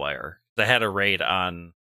under the wire. I had a raid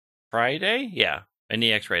on Friday? Yeah, an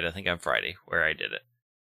EX raid, I think on Friday, where I did it.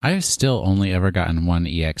 I've still only ever gotten one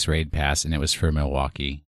EX raid pass, and it was for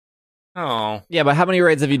Milwaukee. Oh. Yeah, but how many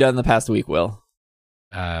raids have you done in the past week, Will?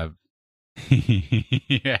 I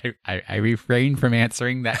refrain from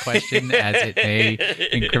answering that question as it may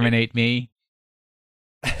incriminate me.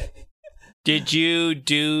 Did you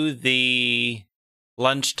do the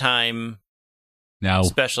lunchtime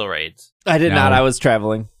special raids? I did not. I was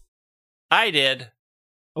traveling. I did.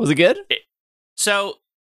 Was it good? So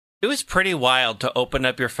it was pretty wild to open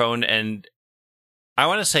up your phone and I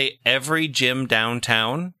want to say every gym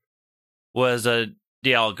downtown was a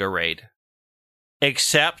Dialga raid.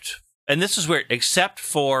 Except, and this is weird, except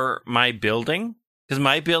for my building, because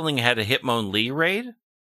my building had a Hitmonlee raid.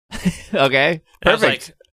 Okay,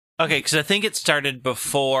 perfect. Okay, because I think it started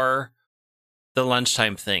before the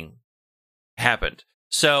lunchtime thing happened.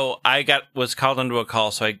 So I was called onto a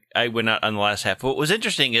call, so I went out on the last half. What was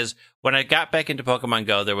interesting is when I got back into Pokemon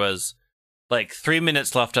Go, there was like 3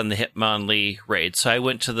 minutes left on the Hitmonlee raid. So I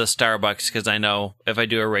went to the Starbucks because I know if I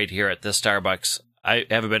do a raid here at the Starbucks, I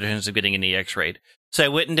have a better chance of getting an EX raid. So I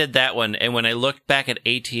went and did that one. And when I looked back at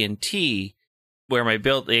AT&T, where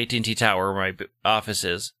the AT&T tower, where my office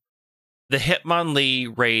is, the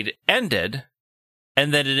Hitmonlee raid ended.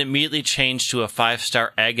 And then it immediately changed to a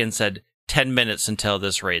 5-star egg and said 10 minutes until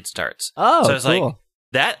this raid starts. Oh, so I was cool. like,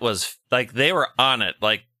 that was like, they were on it.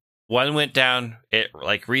 Like one went down, it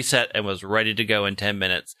like reset and was ready to go in 10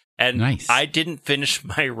 minutes. And nice. I didn't finish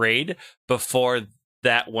my raid before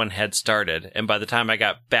that one had started. And by the time I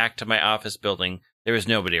got back to my office building, there was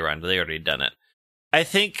nobody around. They already done it. I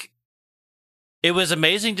think it was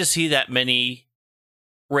amazing to see that many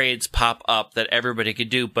raids pop up that everybody could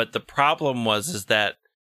do. But the problem is that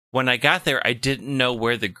when I got there, I didn't know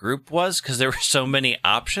where the group was because there were so many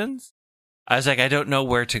options. I was like, I don't know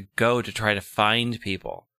where to go to try to find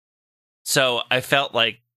people. So I felt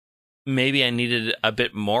like maybe I needed a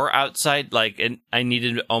bit more outside, and I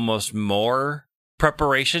needed almost more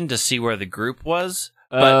preparation to see where the group was.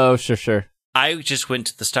 But sure. I just went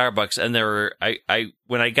to the Starbucks, and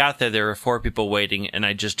when I got there were 4 people waiting, and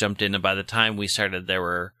I just jumped in, and by the time we started, there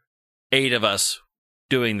were 8 of us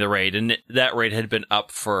doing the raid, and that raid had been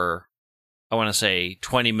up for, I want to say,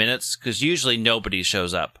 20 minutes, because usually nobody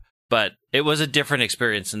shows up. But it was a different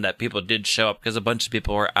experience in that people did show up, because a bunch of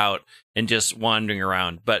people were out and just wandering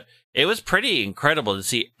around. But it was pretty incredible to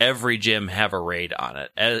see every gym have a raid on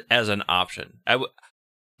it as an option.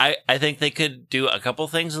 I think they could do a couple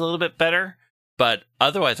things a little bit better, but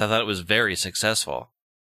otherwise I thought it was very successful.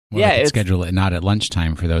 Well, they could schedule it not at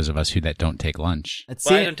lunchtime for those of us that don't take lunch.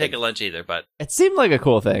 I don't take a lunch either, but... It seemed like a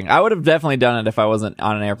cool thing. I would have definitely done it if I wasn't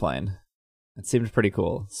on an airplane. It seemed pretty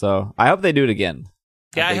cool. So I hope they do it again.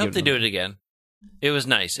 Yeah, I hope they do it again. It was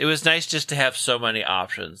nice. It was nice just to have so many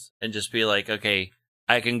options and just be like, okay,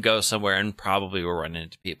 I can go somewhere and probably will run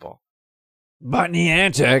into people. But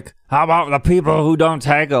Niantic, how about the people who don't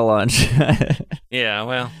take a lunch? Yeah,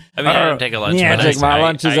 well, I mean, I don't take a lunch. Niantic, my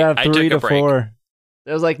lunch is at 3 to 4. Break.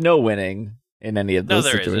 There was no winning in any of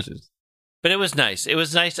those situations. Isn't. But it was nice. It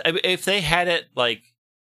was nice. I mean, if they had it,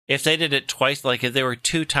 if they did it twice, if there were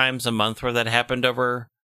 2 times a month where that happened over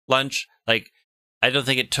lunch, I don't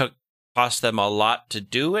think it cost them a lot to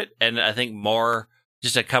do it. And I think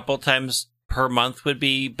just a couple times per month would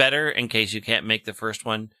be better in case you can't make the first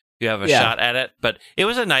one. You have a shot at it, but it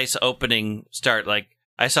was a nice opening start.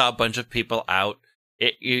 I saw a bunch of people out.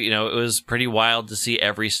 It was pretty wild to see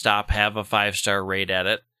every stop have a 5-star raid at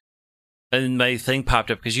it. And my thing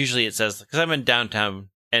popped up because usually it says, because I'm in downtown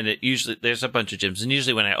and there's a bunch of gyms, and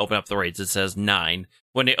usually when I open up the raids it says 9.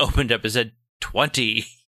 When it opened up it said 20.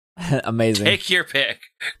 Amazing. Take your pick,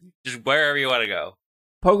 just wherever you want to go.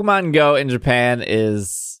 Pokemon Go in Japan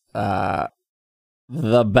is the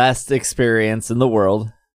best experience in the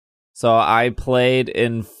world. So I played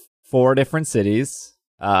in 4 different cities.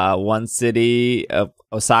 One city,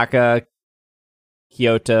 Osaka,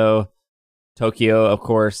 Kyoto, Tokyo, of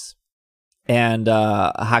course, and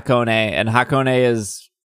Hakone. And Hakone is,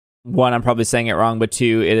 1, I'm probably saying it wrong, but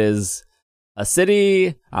 2, it is a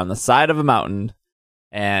city on the side of a mountain.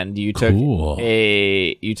 And you took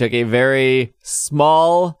a very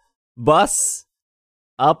small bus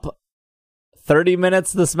up 30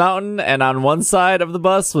 minutes this mountain, and on one side of the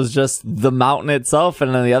bus was just the mountain itself,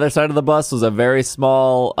 and on the other side of the bus was a very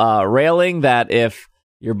small railing that if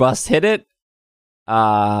your bus hit it,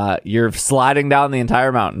 you're sliding down the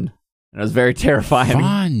entire mountain. And it was very terrifying.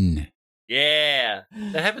 Fun. Yeah,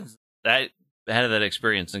 that happens. I had that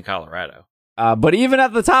experience in Colorado. But even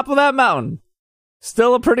at the top of that mountain,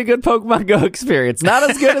 still a pretty good Pokemon Go experience. Not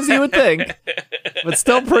as good as you would think, but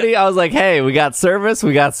still pretty. I was like, hey, we got service,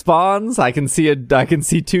 we got spawns. I can see 2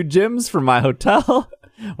 gyms from my hotel.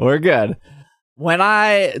 We're good.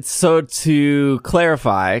 So to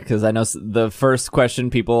clarify, because I know the first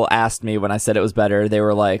question people asked me when I said it was better, they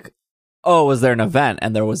were like, oh, was there an event?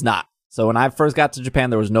 And there was not. So when I first got to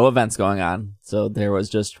Japan, there was no events going on. So there was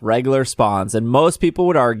just regular spawns. And most people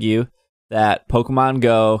would argue that Pokemon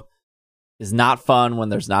Go is not fun when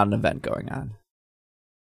there's not an event going on.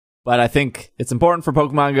 But I think it's important for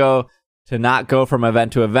Pokemon Go to not go from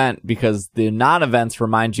event to event, because the non-events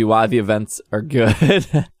remind you why the events are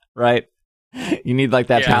good, right? You need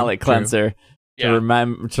that palate cleanser to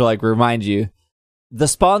remind you. The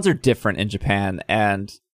spawns are different in Japan,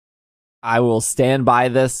 and I will stand by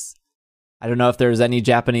this. I don't know if there's any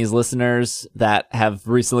Japanese listeners that have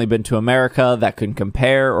recently been to America that can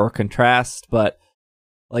compare or contrast, but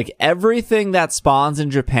everything that spawns in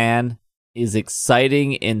Japan is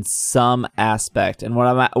exciting in some aspect. And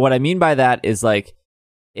what I mean by that is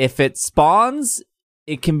if it spawns,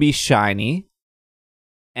 it can be shiny.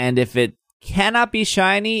 And if it cannot be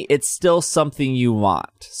shiny, it's still something you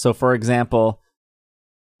want. So for example,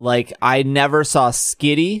 I never saw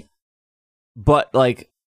Skitty, but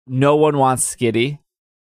no one wants Skitty.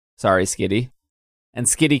 Sorry, Skitty. And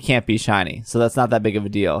Skitty can't be shiny, so that's not that big of a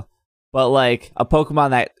deal. But a Pokemon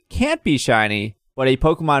that can't be shiny, but a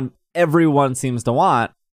Pokemon everyone seems to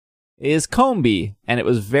want, is Combee. And it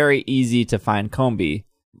was very easy to find Combee.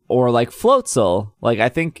 Or Floatzel. I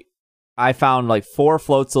think I found 4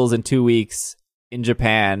 Floatzels in 2 weeks in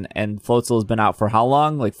Japan, and Floatzel has been out for how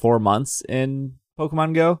long? 4 months in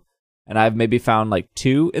Pokemon Go? And I've maybe found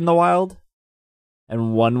 2 in the wild.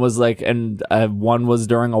 And one was one was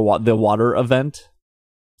during the water event.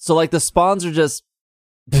 So the spawns are just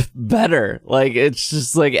better. It's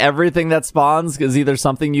just everything that spawns is either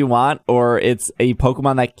something you want or it's a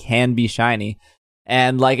Pokemon that can be shiny.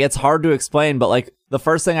 And like it's hard to explain, but like the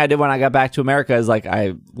first thing I did when I got back to America is like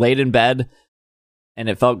I laid in bed and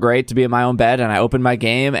it felt great to be in my own bed, and I opened my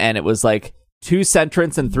game and it was like 2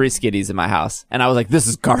 Sentrants and 3 Skitties in my house. And I was like, this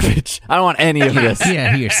is garbage. I don't want any of this.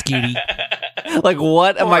 Yeah, here, Skitty. Like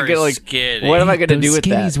what am I going to like Skitty. what am I going to do with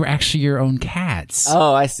that? Skitties were actually your own cats.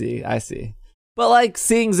 Oh, I see. But like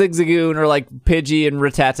seeing Zigzagoon or like Pidgey and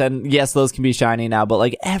Rattata, and yes, those can be shiny now, but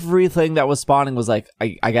like everything that was spawning was like,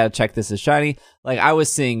 I gotta check this as shiny. Like I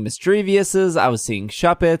was seeing Mischievouses, I was seeing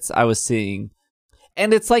Shuppets, I was seeing,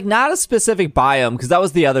 and it's like not a specific biome, because that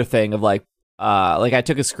was the other thing of like I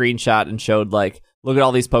took a screenshot and showed like, look at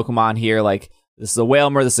all these Pokemon here, like this is a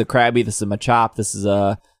Whalmer, this is a Krabby, this is a Machop, this is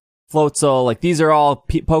a Floatzel, like these are all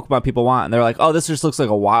Pokemon people want, and they're like, oh, this just looks like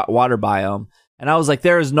a water biome. And I was like,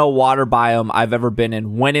 there is no water biome I've ever been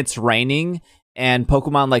in when it's raining, and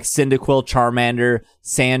Pokemon like Cyndaquil, Charmander,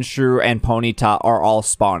 Sandshrew, and Ponyta are all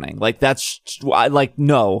spawning. Like that's like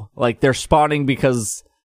no, like they're spawning because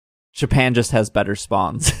Japan just has better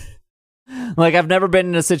spawns. Like I've never been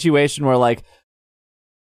in a situation where like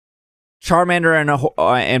Charmander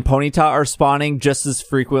and Ponyta are spawning just as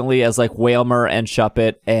frequently as like Whalmer and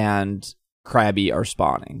Shuppet and Krabby are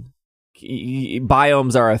spawning.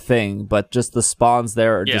 Biomes are a thing, but just the spawns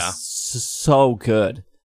there are just so good.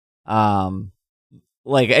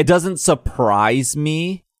 Like it doesn't surprise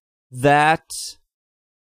me that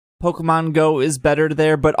Pokemon Go is better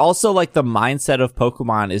there, but also like the mindset of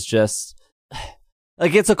Pokemon is just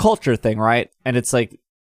like it's a culture thing, right? And it's like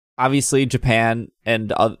obviously Japan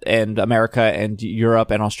and America and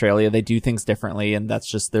Europe and Australia, they do things differently, and that's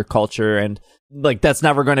just their culture, and like that's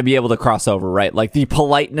never going to be able to cross over, right? Like the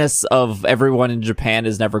politeness of everyone in Japan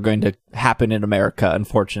is never going to happen in America,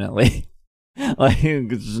 unfortunately. Like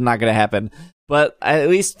it's just not going to happen. But at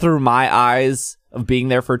least through my eyes of being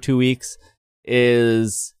there for 2 weeks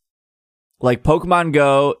is like Pokemon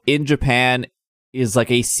Go in Japan is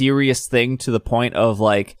like a serious thing, to the point of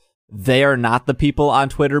like they are not the people on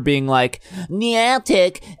Twitter being like,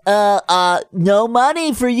 Niantic, no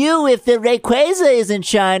money for you if the Rayquaza isn't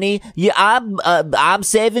shiny. Yeah, I'm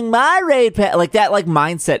saving my raid pack. Like that, like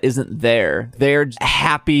mindset isn't there. They're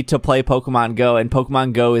happy to play Pokemon Go, and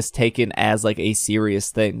Pokemon Go is taken as like a serious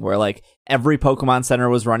thing where like every Pokemon Center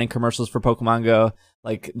was running commercials for Pokemon Go.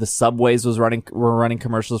 Like the subways were running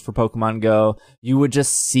commercials for Pokemon Go. You would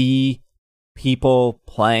just see people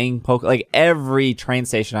playing like every train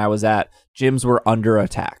station I was at, gyms were under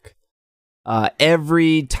attack.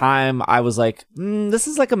 Every time I was like, this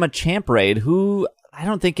is like a Machamp raid. Who I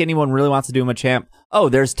don't think anyone really wants to do a Machamp. Oh,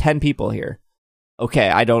 there's 10 people here. Okay,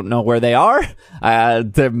 I don't know where they are.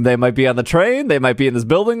 They might be on the train. They might be in this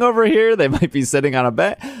building over here. They might be sitting on a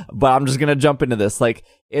bed. But I'm just gonna jump into this. Like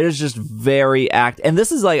it is just very and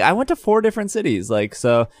this is like I went to 4 different cities. Like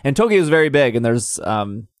so, and Tokyo is very big, and there's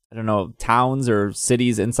I don't know, towns or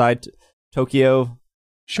cities inside Tokyo.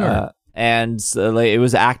 Sure. And like, it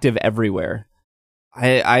was active everywhere.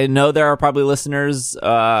 I know there are probably listeners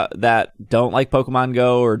that don't like Pokemon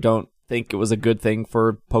Go or don't think it was a good thing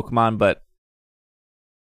for Pokemon, but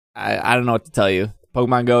I don't know what to tell you.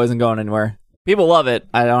 Pokemon Go isn't going anywhere. People love it.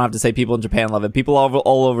 I don't have to say people in Japan love it. People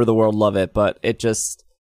all over the world love it, but it just,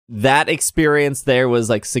 that experience there was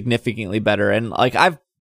like significantly better. And like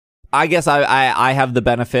I guess I have the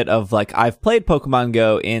benefit of like I've played Pokemon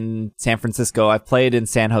Go in San Francisco, I've played in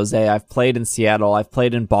San Jose, I've played in Seattle, I've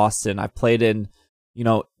played in Boston, I've played in, you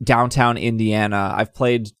know, downtown Indiana, I've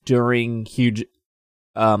played during huge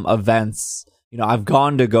events, you know, I've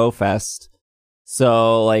gone to Go Fest.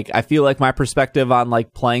 So like I feel like my perspective on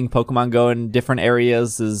like playing Pokemon Go in different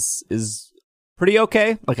areas is pretty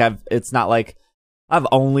okay. Like it's not like I've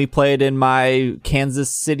only played in my Kansas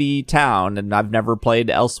City town, and I've never played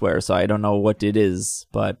elsewhere, so I don't know what it is.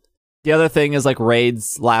 But the other thing is, like,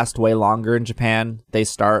 raids last way longer in Japan. They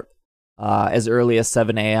start as early as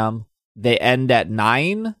 7 a.m. They end at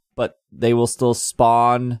 9, but they will still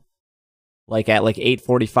spawn like at like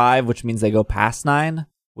 8:45, which means they go past 9,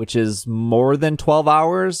 which is more than 12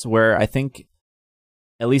 hours, where I think,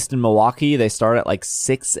 at least in Milwaukee, they start at like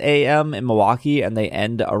 6 a.m. in Milwaukee and they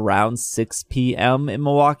end around 6 p.m. in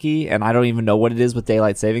Milwaukee. And I don't even know what it is with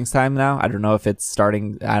daylight savings time now. I don't know if it's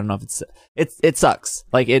starting. I don't know if it sucks.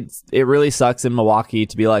 Like it really sucks in Milwaukee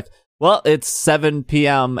to be like, well, it's 7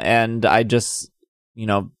 p.m. and I just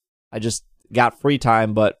got free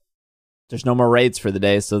time, but there's no more raids for the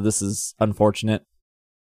day. So this is unfortunate.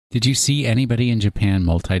 Did you see anybody in Japan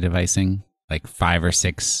multi-devicing? Like 5 or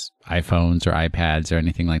 6 iPhones or iPads or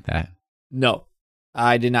anything like that? No,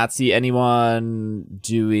 I did not see anyone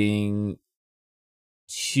doing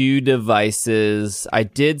 2 devices. I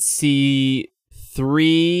did see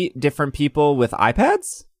 3 different people with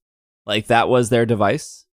iPads. Like that was their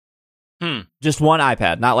device. Just one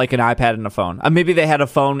iPad, not like an iPad and a phone. Maybe they had a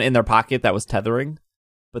phone in their pocket that was tethering,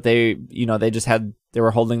 but they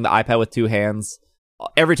were holding the iPad with 2 hands.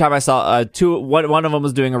 Every time I saw one of them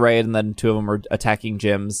was doing a raid, and then 2 of them were attacking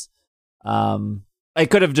gyms. It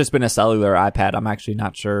could have just been a cellular iPad. I'm actually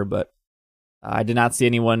not sure, but I did not see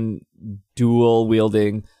anyone dual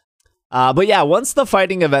wielding. But yeah, once the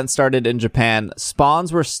fighting event started in Japan,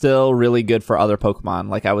 spawns were still really good for other Pokemon.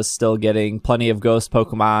 Like I was still getting plenty of ghost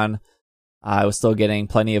Pokemon. I was still getting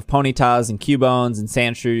plenty of Ponytas and Cubones and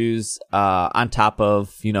Sandshrews, on top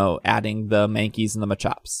of, adding the Mankeys and the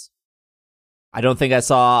Machops. I don't think I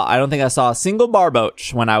saw a single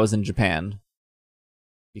Barboach when I was in Japan.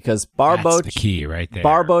 Because Barboach, that's the key right there.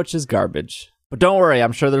 Barboach is garbage. But don't worry,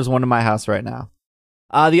 I'm sure there's one in my house right now.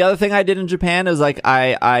 The other thing I did in Japan is like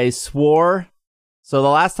I swore. So the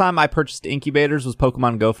last time I purchased incubators was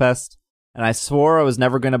Pokemon Go Fest, and I swore I was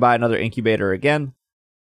never going to buy another incubator again.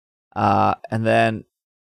 And then,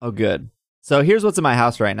 oh good. So here's what's in my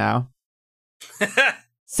house right now.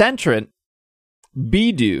 Centrant,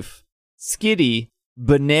 Bidoof, Skitty,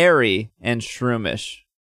 Baneri, and Shroomish.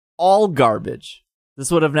 All garbage.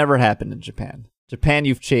 This would have never happened in Japan. Japan,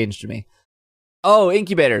 you've changed me. Oh,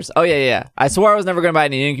 incubators. Oh, yeah. I swore I was never going to buy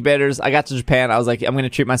any incubators. I got to Japan. I was like, I'm going to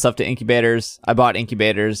treat myself to incubators. I bought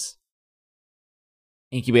incubators.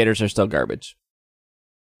 Incubators are still garbage.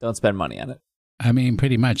 Don't spend money on it. I mean,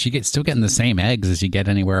 pretty much. You still getting the same eggs as you get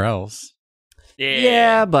anywhere else.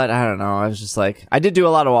 Yeah, but I don't know. I was just like, I did do a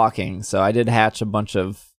lot of walking, so I did hatch a bunch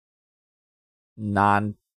of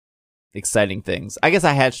non-exciting things. I guess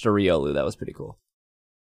I hatched a Riolu. That was pretty cool.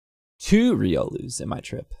 2 Riolus in my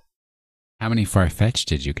trip. How many Farfetch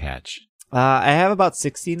did you catch? I have about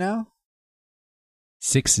 60 now.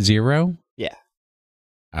 60? Yeah.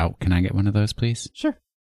 Oh, can I get one of those, please? Sure.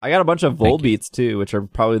 I got a bunch of Volbeats, too, which are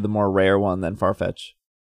probably the more rare one than Farfetch.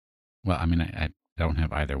 Well, I mean, I don't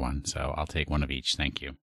have either one, so I'll take one of each. Thank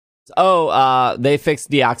you. Oh, they fixed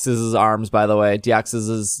Deoxys' arms, by the way.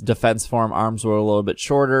 Deoxys' defense form arms were a little bit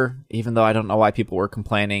shorter, even though I don't know why people were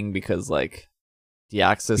complaining, because, like,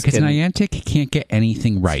 Deoxys because Niantic can't get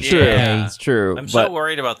anything right. True, Yeah. it's true. I'm so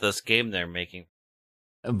worried about this game they're making.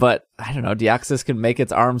 But, I don't know, Deoxys can make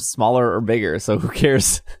its arms smaller or bigger, so who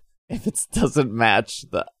cares if it doesn't match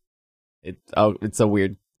it's a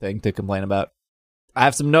weird thing to complain about. I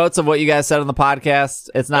have some notes of what you guys said on the podcast.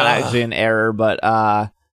 It's not actually an error, but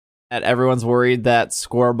that everyone's worried that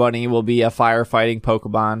Scorbunny will be a firefighting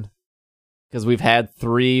Pokemon, because we've had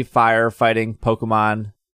 3 firefighting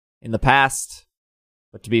Pokemon in the past.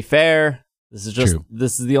 But to be fair, this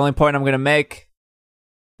is the only point I'm going to make.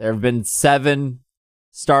 There have been 7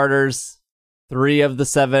 starters. 3 of the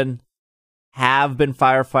 7 have been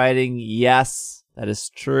firefighting. Yes, that is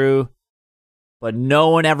true. But no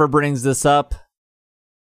one ever brings this up.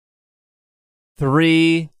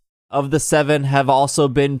 3 of the 7 have also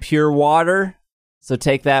been pure water. So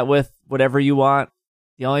take that with whatever you want.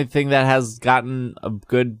 The only thing that has gotten a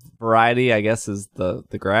good variety, I guess, is the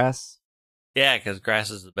grass. Yeah, because grass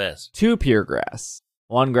is the best. 2 pure grass.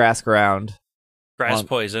 1 grass ground. Grass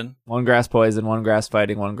poison. 1 grass poison, 1 grass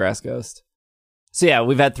fighting, 1 grass ghost. So yeah,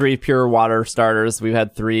 we've had 3 pure water starters. We've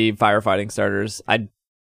had 3 firefighting starters. I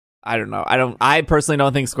don't know. I personally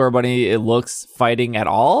don't think Scorbunny, it looks fighting at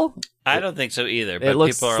all. I don't think so either. But it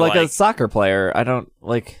looks people are like a soccer player. I don't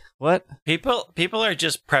like what? People are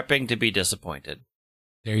just prepping to be disappointed.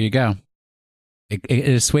 There you go. It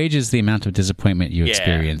assuages the amount of disappointment you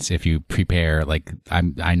experience if you prepare. Like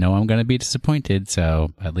I know I'm going to be disappointed, so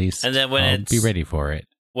at least and then when I'll be ready for it.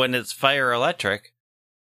 When it's fire electric,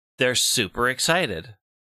 they're super excited.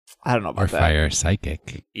 I don't know about or that. Fire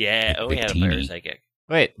psychic. Yeah, we had a fire psychic.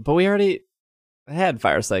 Wait, but we already had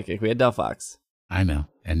fire psychic. We had Delphox. I know,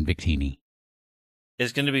 and Victini.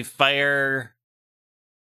 It's going to be fire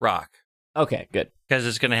rock. Okay, good. Because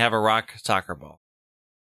it's going to have a rock soccer ball.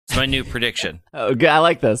 It's my new prediction. Oh, good. I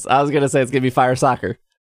like this. I was going to say it's going to be fire soccer.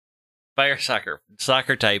 Fire soccer.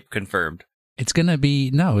 Soccer type confirmed. It's going to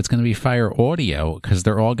be fire audio, because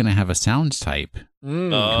they're all going to have a sound type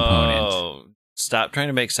component. Oh, stop trying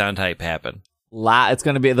to make sound type happen. It's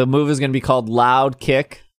going to be, the move is going to be called Loud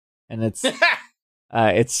Kick, and it's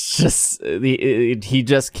it's just he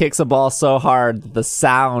just kicks a ball so hard that the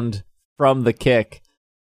sound from the kick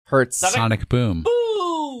hurts. Sonic boom.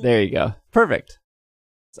 Ooh. There you go. Perfect.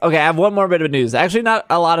 Okay, I have one more bit of news. Actually, not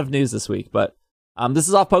a lot of news this week, but this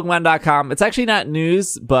is off Pokemon.com. It's actually not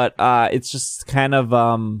news, but it's just kind of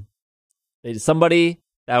somebody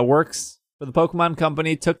that works for the Pokemon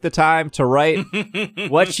Company took the time to write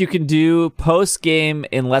what you can do post-game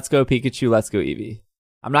in Let's Go Pikachu, Let's Go Eevee.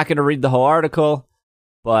 I'm not going to read the whole article,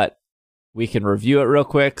 but we can review it real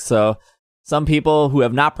quick. So some people who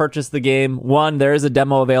have not purchased the game, one, there is a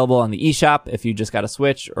demo available on the eShop if you just got a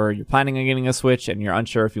Switch or you're planning on getting a Switch and you're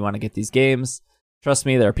unsure if you want to get these games. Trust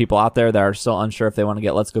me, there are people out there that are still unsure if they want to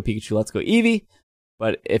get Let's Go Pikachu, Let's Go Eevee.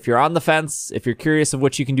 But if you're on the fence, if you're curious of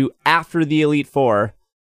what you can do after the Elite Four,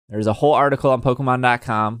 there's a whole article on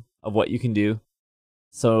Pokemon.com of what you can do.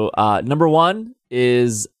 So number one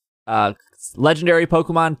is legendary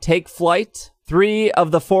Pokemon take flight. 3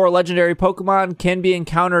 of the 4 legendary Pokemon can be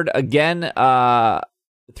encountered again. 3 of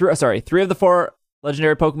the 4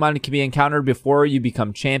 legendary Pokemon can be encountered before you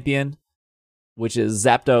become champion, which is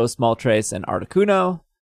Zapdos, Moltres, and Articuno.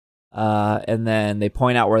 And then they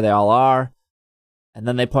point out where they all are. And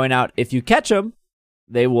then they point out if you catch them,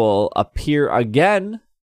 they will appear again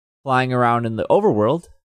flying around in the overworld.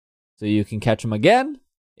 So you can catch them again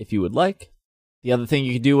if you would like. The other thing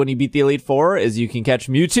you can do when you beat the Elite Four is you can catch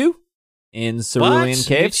Mewtwo in Cerulean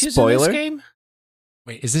Cave. Mewtwo's Spoiler. in this game?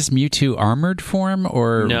 Wait, is this Mewtwo armored form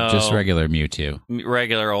or No. just regular Mewtwo?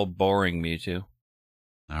 Regular old boring Mewtwo.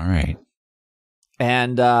 All right.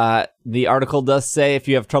 And the article does say if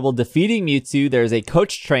you have trouble defeating Mewtwo, there's a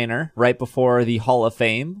coach trainer right before the Hall of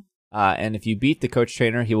Fame. And if you beat the coach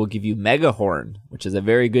trainer, he will give you Mega Horn, which is a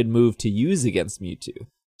very good move to use against Mewtwo.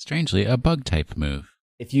 Strangely, a bug type move.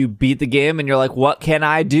 If you beat the game and you're like, what can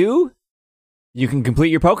I do? You can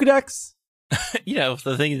complete your Pokedex.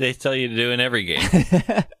 The thing they tell you to do in every game.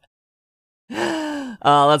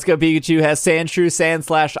 Let's Go Pikachu has Sandshrew,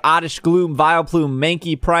 Sandslash, Oddish, Gloom, Vileplume,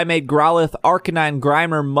 Mankey, Primate, Growlithe, Arcanine,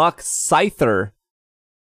 Grimer, Muck, Scyther,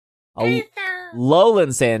 Alolan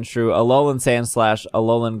Sandshrew, Alolan Sandslash,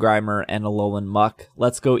 Alolan Grimer, and Alolan Muck.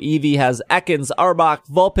 Let's Go Eevee has Ekans, Arbok,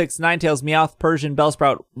 Vulpix, Ninetales, Meowth, Persian,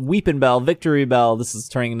 Bellsprout, Weepinbell, Victory Bell. This is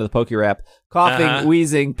turning into the Pokérap. Coughing,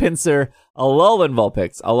 Wheezing, Pinsir, Alolan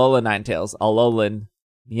Vulpix, Alolan Ninetales, Alolan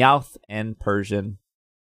Meowth, and Persian.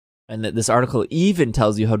 And this article even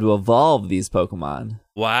tells you how to evolve these Pokemon.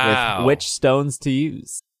 Wow. With which stones to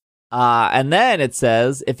use. And then it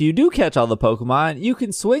says, if you do catch all the Pokemon, you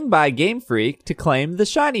can swing by Game Freak to claim the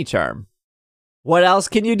Shiny Charm. What else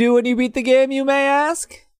can you do when you beat the game, you may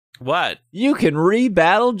ask? What? You can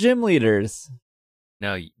re-battle gym leaders.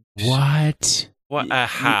 No. What? What?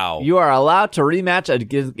 How? You are allowed to rematch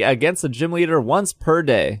against a gym leader once per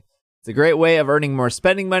day. It's a great way of earning more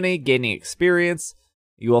spending money, gaining experience.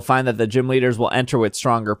 You will find that the gym leaders will enter with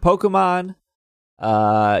stronger Pokemon.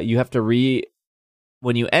 You have to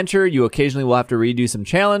when you enter, you occasionally will have to redo some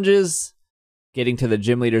challenges. Getting to the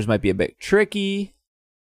gym leaders might be a bit tricky.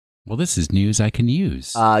 Well, this is news I can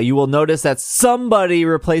use. You will notice that somebody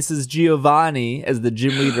replaces Giovanni as the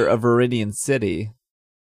gym leader of Viridian City.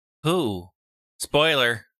 Who?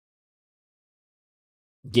 Spoiler.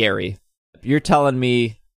 Gary. You're telling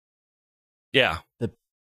me Yeah.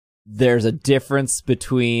 there's a difference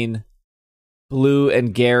between Blue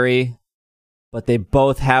and Gary, but they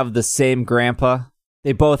both have the same grandpa.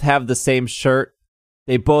 They both have the same shirt.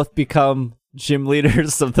 They both become gym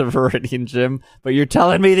leaders of the Viridian Gym, but you're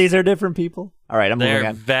telling me these are different people? All right, I'm moving They're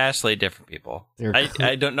on. vastly different people.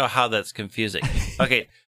 I don't know how that's confusing. Okay,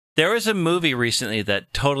 there was a movie recently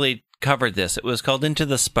that totally covered this. It was called Into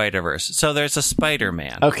the Spider-Verse. So there's a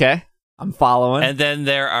Spider-Man. Okay, I'm following. And then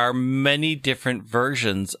there are many different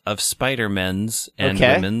versions of Spider-Mens and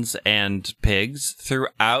women's and pigs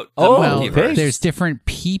throughout the multiverse. pigs. There's different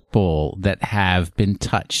people that have been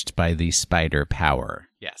touched by the spider power.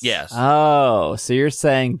 Yes. Oh, so you're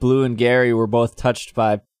saying Blue and Gary were both touched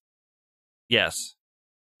by Yes.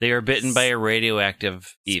 They were bitten by a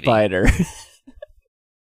radioactive Eevee. spider.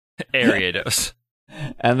 Ariados.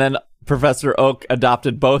 And then Professor Oak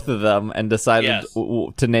adopted both of them and decided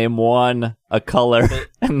to name one a color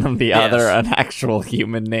and then the other an actual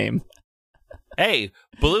human name. Hey,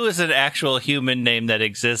 Blue is an actual human name that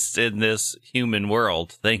exists in this human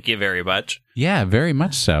world. Thank you very much. Yeah, very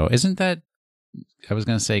much so. Isn't that, I was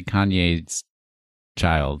going to say Kanye's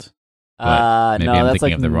child. But maybe no, I'm that's thinking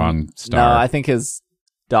like of the wrong star. No, I think his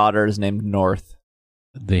daughter is named North.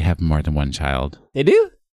 They have more than one child. They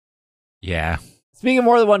do? Yeah. Speaking of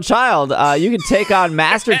more than one child, you can take on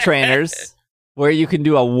master trainers where you can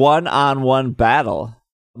do a one-on-one battle.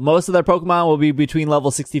 Most of their Pokemon will be between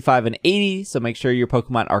level 65 and 80, so make sure your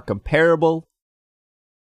Pokemon are comparable.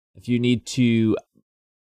 If you need to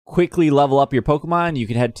quickly level up your Pokemon, you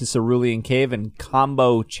can head to Cerulean Cave and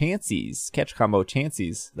combo Chanseys. Catch combo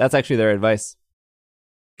Chanseys. That's actually their advice.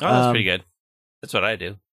 Oh, that's pretty good. That's what I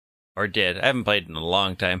do. Or did. I haven't played in a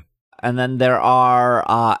long time. And then there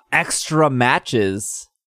are extra matches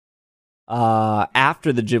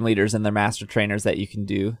after the gym leaders and their master trainers that you can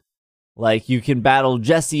do. Like, you can battle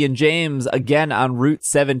Jesse and James again on Route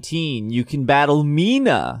 17. You can battle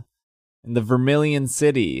Mina in the Vermilion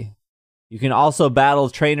City. You can also battle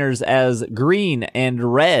trainers as Green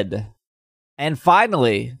and Red. And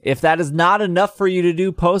finally, if that is not enough for you to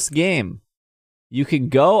do post-game, you can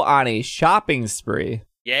go on a shopping spree.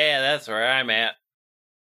 Yeah, that's where I'm at.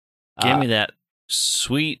 Give me that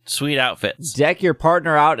sweet, sweet outfits. Deck your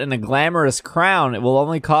partner out in a glamorous crown. It will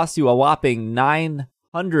only cost you a whopping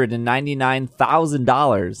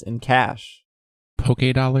 $999,000 in cash.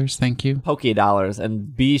 Poké dollars, thank you. Poké dollars.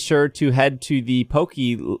 And be sure to head to the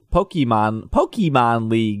Pokemon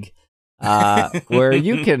League, where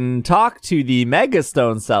you can talk to the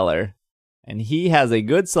Megastone seller. And he has a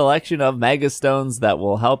good selection of Megastones that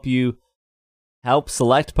will help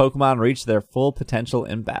select Pokemon reach their full potential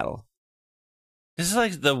in battle. This is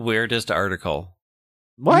like the weirdest article.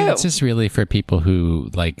 Why? I mean, it's just really for people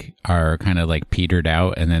who like are kind of like petered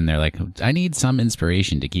out, and then they're like, I need some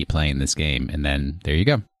inspiration to keep playing this game, and then there you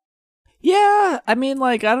go. Yeah, I mean,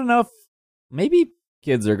 like, I don't know if maybe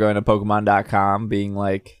kids are going to Pokemon.com being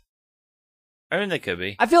like, I mean, they could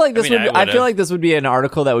be. I feel like this I feel like this would be an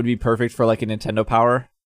article that would be perfect for like a Nintendo Power.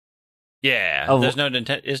 Yeah, there's no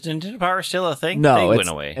Nintendo. Is Nintendo Power still a thing? No, they it's, went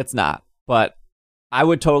away. It's not. But I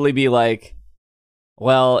would totally be like,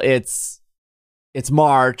 well, it's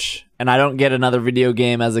March, and I don't get another video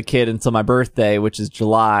game as a kid until my birthday, which is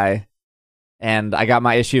July. And I got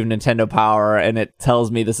my issue of Nintendo Power, and it tells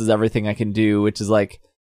me this is everything I can do, which is like,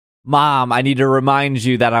 Mom, I need to remind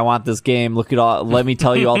you that I want this game. Let me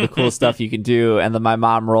tell you all the cool stuff you can do. And then my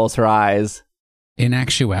mom rolls her eyes. In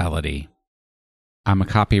actuality, I'm a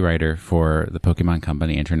copywriter for the Pokemon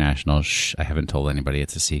Company International. Shh, I haven't told anybody.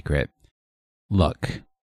 It's a secret. Look,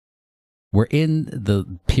 we're in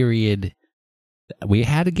the period. We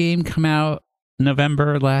had a game come out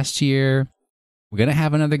November last year. We're going to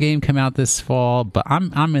have another game come out this fall, but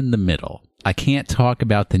I'm in the middle. I can't talk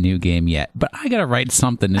about the new game yet, but I got to write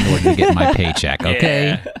something in order to get my paycheck,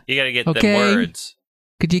 okay? Yeah, you got to get the words.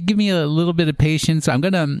 Could you give me a little bit of patience? I'm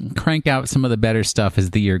going to crank out some of the better stuff as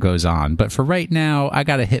the year goes on, but for right now, I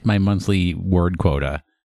got to hit my monthly word quota.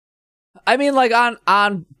 I mean, like,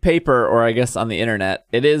 on paper, or I guess on the internet,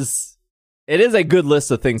 it is a good list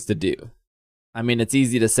of things to do. I mean, it's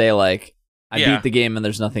easy to say, like, I beat the game and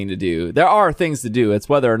there's nothing to do. There are things to do. It's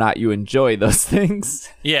whether or not you enjoy those things.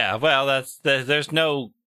 Yeah, well, there's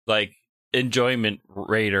no, like, enjoyment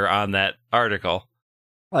rater on that article.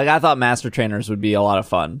 Like, I thought Master Trainers would be a lot of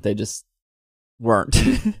fun. They just weren't.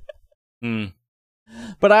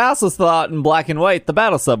 But I also thought in Black and White, the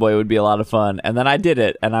Battle Subway would be a lot of fun. And then I did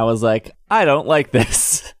it, and I was like, I don't like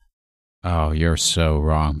this. Oh, you're so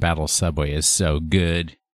wrong. Battle Subway is so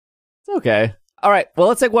good. It's okay. All right, well,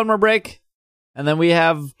 let's take one more break. And then we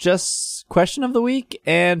have just Question of the Week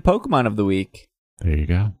and Pokemon of the Week. There you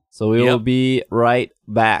go. So we will be right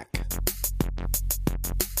back.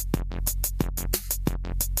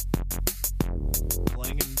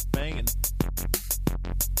 Banging, banging,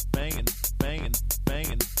 banging, banging,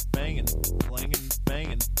 banging, banging, banging,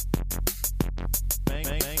 banging,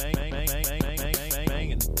 banging,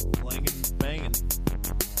 banging, banging,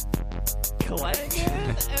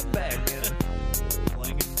 clanging and banging,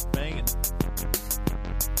 clanging, banging,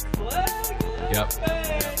 clanging. Yep.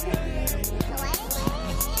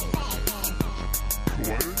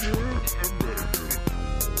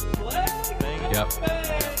 Yep.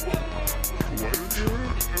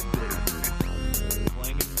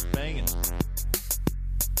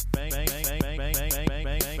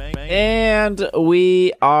 And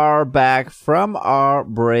we are back from our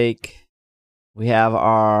break. We have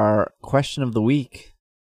our question of the week.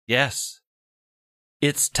 Yes.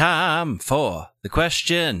 It's time for the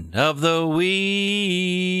question of the week.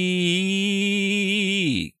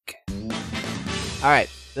 All right.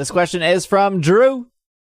 This question is from Drew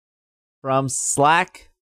from Slack,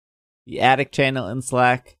 the Attic channel in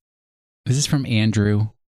Slack. This is from Andrew.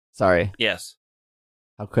 Sorry. Yes.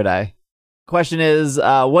 How could I? Question is,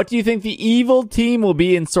 what do you think the evil team will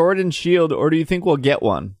be in Sword and Shield, or do you think we'll get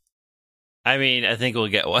one? I mean, I think we'll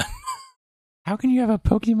get one. How can you have a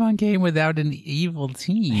Pokemon game without an evil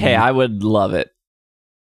team? Hey, I would love it.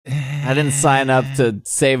 I didn't sign up to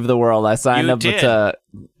save the world. I signed up to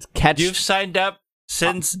catch... You've signed up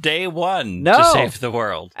since day one No. to save the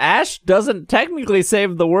world. Ash doesn't technically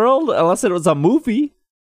save the world unless it was a movie.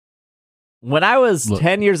 When I was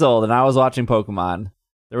 10 years old and I was watching Pokemon,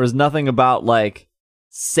 there was nothing about, like,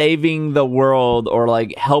 saving the world or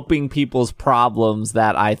like helping people's problems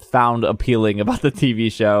that I found appealing about the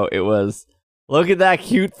TV show. It was, look at that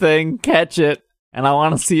cute thing, catch it, and I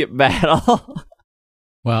want to see it battle.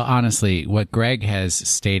 Well, honestly, what Greg has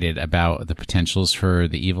stated about the potentials for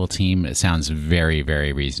the evil team, it sounds very,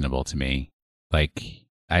 very reasonable to me. Like,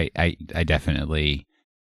 I definitely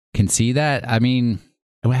can see that. I mean,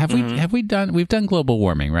 we've done global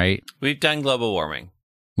warming, right? We've done global warming.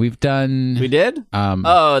 We've done. We did?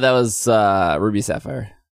 Oh, that was Ruby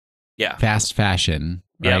Sapphire. Yeah. Fast fashion,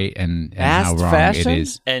 Yep. right? And Fast how wrong fashion? it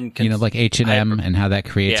is. And Like H&M and how that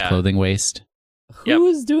creates Yeah. clothing waste. Who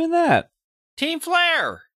is doing that? Team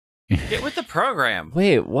Flare. Get with the program.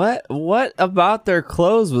 Wait, what? What about their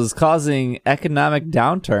clothes was causing economic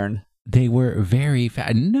downturn? They were very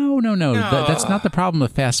fast. No. That's not the problem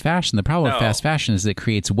with fast fashion. The problem with No. fast fashion is it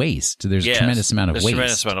creates waste. There's a tremendous amount of There's waste.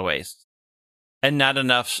 tremendous amount of waste. And not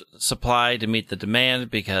enough supply to meet the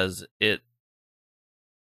demand because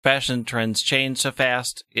fashion trends change so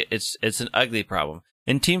fast. It's an ugly problem.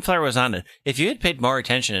 And Team Flare was on it. If you had paid more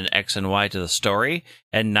attention in X and Y to the story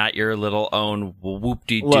and not your little own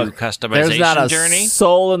whoop-de-doo Look, customization there's not a journey.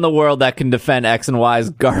 soul in the world that can defend X and Y's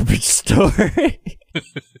garbage story.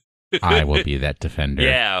 I will be that defender.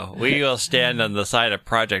 Yeah, we will stand on the side of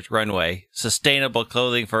Project Runway. Sustainable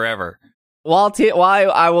clothing forever. While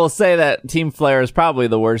I will say that Team Flare is probably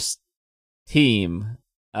the worst team,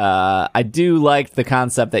 I do like the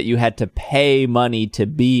concept that you had to pay money to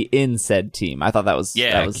be in said team. I thought that was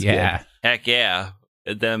Yeah, good. Heck yeah.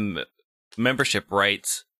 Them membership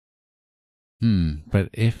rights. But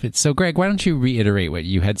if it's so, Greg, why don't you reiterate what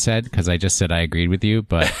you had said? Because I just said I agreed with you,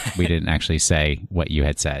 but we didn't actually say what you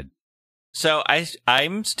had said. So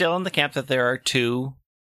I'm still in the camp that there are two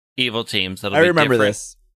evil teams that'll I be remember different,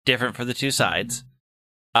 this. different for the two sides.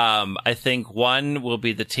 I think one will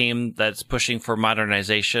be the team that's pushing for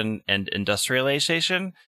modernization and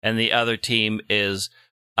industrialization, and the other team is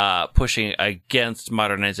pushing against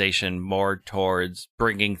modernization, more towards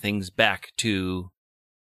bringing things back to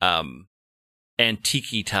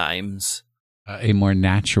antique times. A more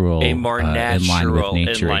natural, In line with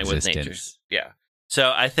nature existence. Yeah.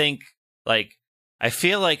 So I think, I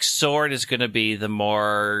feel like Sword is going to be the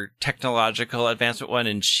more technological advancement one,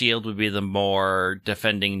 and Shield would be the more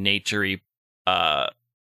defending nature-y,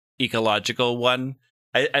 ecological one.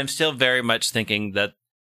 I'm still very much thinking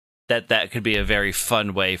that could be a very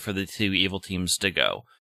fun way for the two evil teams to go.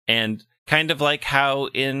 And kind of like how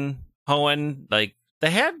in Hoenn,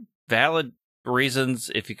 they had valid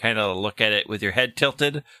reasons if you kind of look at it with your head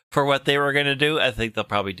tilted for what they were going to do. I think they'll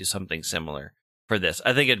probably do something similar for this.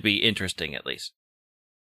 I think it'd be interesting, at least.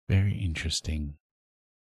 Very interesting.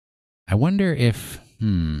 I wonder if,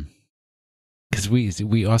 because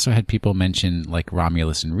we also had people mention like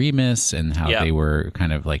Romulus and Remus and how they were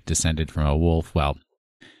kind of like descended from a wolf, well,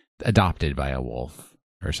 adopted by a wolf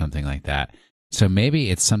or something like that. So maybe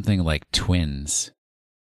it's something like twins.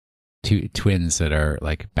 Two twins that are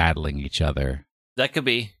like battling each other. That could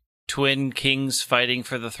be twin kings fighting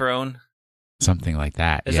for the throne. Something like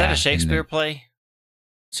that. Is that a Shakespeare play?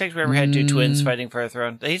 Shakespeare ever had two twins fighting for a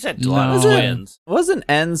throne? He's had a lot of No. twins. Wasn't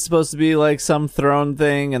N supposed to be like some throne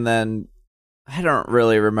thing, and then I don't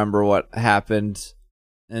really remember what happened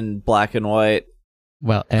in Black and White.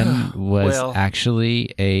 Well, N was Well.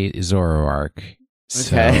 actually a Zoroark.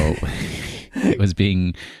 Okay. So it was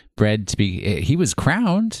being bred to be. He was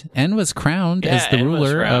crowned. N was crowned Yeah, as the N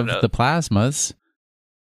was ruler crowned of up. the plasmas.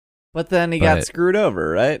 But then he got But- screwed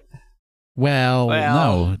over, right? Well,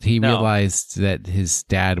 no. He no. realized that his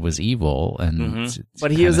dad was evil, and Mhm.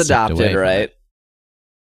 But he was kinda stepped away adopted, from right? it.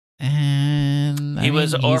 And He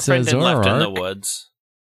was he's a orphaned and left in the Zoroark. woods.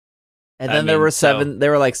 And I then there mean, were so- seven.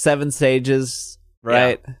 There were like 7 sages,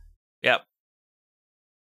 right? Yep.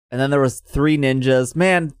 And then there was 3 ninjas.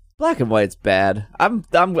 Man, Black and White's bad. I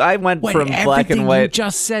went Wait, from Black everything and you White.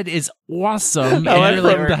 just said is awesome. I went and you're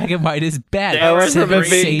like from- Black and White is bad. I went from it being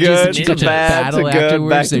sages good that you to have bad battle to good, afterwards.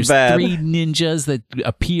 back to There's bad. 3 ninjas that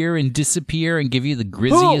appear and disappear and give you the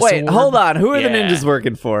grizziest Wait, orb. hold on. Who are the Yeah. ninjas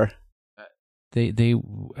working for?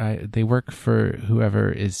 They work for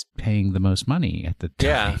whoever is paying the most money at the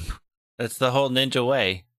time. Yeah. That's the whole ninja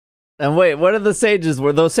way. And wait, what are the sages?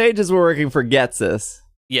 Were those sages were working for Getsus?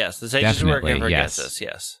 Yes, the sages were working Definitely, for yes. Gessus,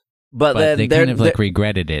 yes. But, But then they they're, kind of like they're-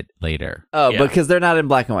 regretted it later. oh, Yeah. because they're not in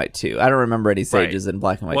Black and White 2. I don't remember any sages in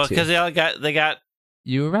Black and White Well, 2. because they got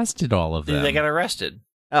You arrested all of them. they got arrested.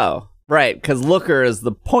 Oh, right, because Looker is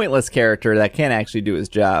the pointless character that can't actually do his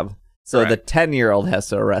job. So the Correct. 10-year-old has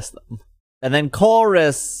to arrest them. And then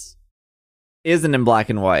Colress isn't in Black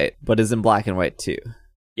and White, but is in Black and White 2.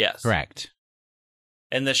 Yes. Correct.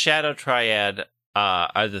 And the Shadow Triad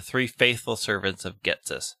are the three faithful servants of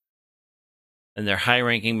Getsis. And they're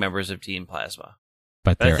high-ranking members of Team Plasma.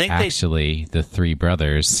 But I they're think actually the three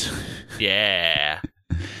brothers Yeah,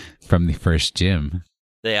 from the first gym.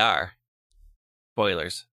 they are.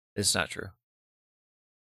 Spoilers. It's not true.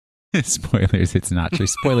 Spoilers, it's not true.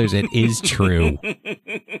 Spoilers, it is true.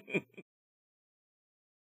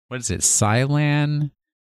 What is it? Silan?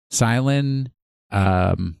 Good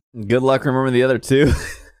luck remembering the other two.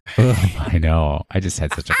 I know. I just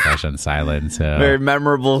had such a crush on Silan. So. Very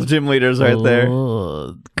memorable gym leaders right there.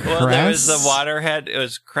 Oh, Well, there was the Cress? Waterhead. It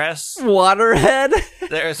was Cress. Waterhead.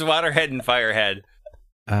 There's Waterhead and Firehead.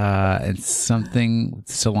 It's something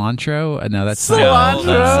cilantro. No, that's Cilantro?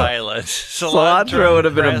 No, that's silent. Cilantro would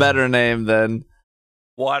have been a Cress, better name than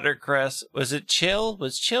Watercress. Was it Chill?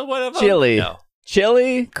 Was Chill one of them? Chili. No.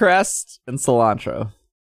 Chili, crest, and cilantro.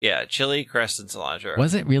 Yeah, Chili, Crest, and Cilantro.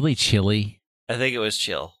 Was it really chili? I think it was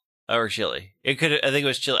Chill or Chili. It could. I think it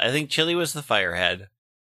was Chili. I think Chili was the Firehead.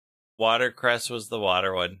 Watercress was the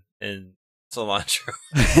water one, and Cilantro.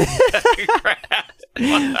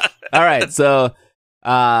 All right, so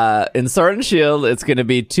in Sword and Shield, it's going to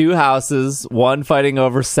be two houses, one fighting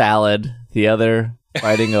over salad, the other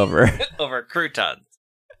fighting over. Over croutons.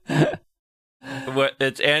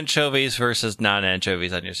 It's anchovies versus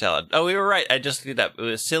non-anchovies on your salad. Oh, we were right. I just looked it up. It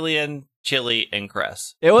was Cillian, Chili, and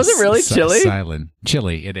Cress. It wasn't really chili. Silan.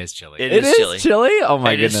 Chili. It is chili. It It is is chili. Oh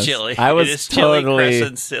my It goodness! is chili. I was it is chili, totally cress,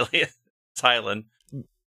 and Cillian.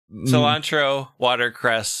 Mm, Cilantro,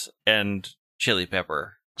 watercress, and chili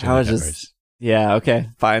pepper. I was Chili just peppers. yeah. Okay,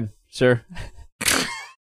 fine, sure.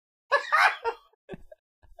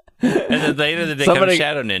 And then later they become Somebody-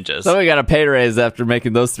 shadow ninjas. Somebody got a pay raise after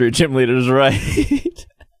making those three gym leaders right.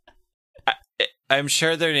 I'm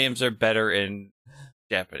sure their names are better in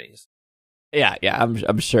Japanese. yeah.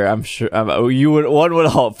 I'm sure. One would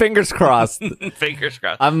hope. Fingers crossed. Fingers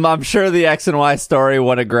crossed. I'm sure the X and Y story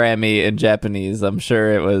won a Grammy in Japanese. I'm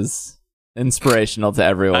sure it was inspirational to A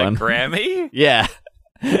everyone. Grammy Yeah.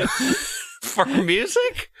 for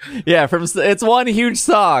music? Yeah, it's one huge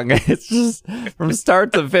song. It's just from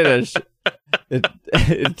start to finish.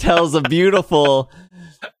 It tells a beautiful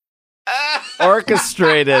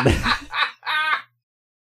orchestrated.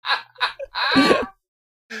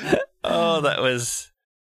 Oh, that was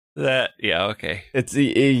that. Yeah, okay. It's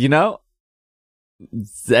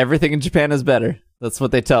everything in Japan is better. That's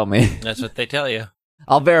what they tell me. That's what they tell you.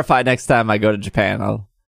 I'll verify next time I go to Japan. I'll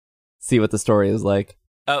see what the story is like.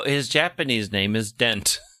 Oh, his Japanese name is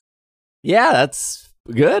Dent Yeah, that's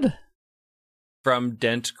good. from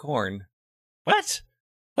Dent Corn. What?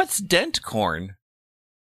 What's Dent Corn?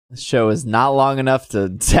 This show is not long enough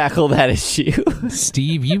to tackle that issue.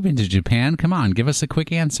 Steve, you've been to Japan. Come on, give us a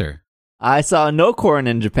quick answer. I saw no corn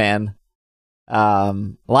in Japan. A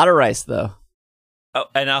lot of rice, though. Oh,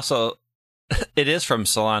 and also, it is from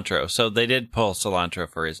cilantro, so they did pull cilantro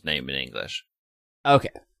for his name in English. Okay.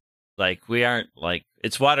 Like, we aren't, like,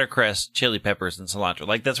 it's watercress, chili peppers, and cilantro.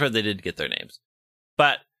 Like, that's where they did get their names.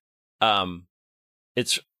 But,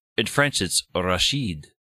 it's, in French, it's Rachid.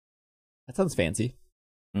 That sounds fancy.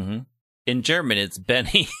 Mm-hmm. In German, it's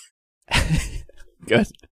Benny. Good.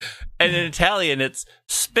 And in Italian, it's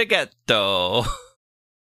spaghetto.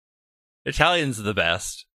 Italian's the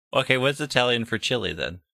best. Okay, what's Italian for chili,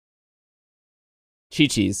 then?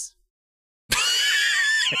 Chi-Chi's.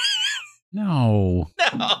 No.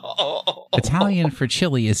 No! Italian for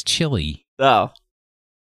chili is chili. Oh.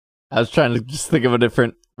 I was trying to just think of a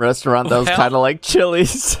different restaurant that was Well- kind of like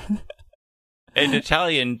Chili's. In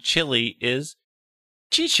Italian, chili is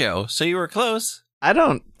Chicho, so you were close. I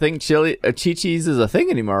don't think Chi-Chi's is a thing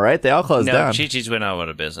anymore, right? They all closed No, down. Chi-Chi's went out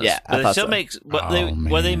of business. Yeah, I but they thought still so. make Oh,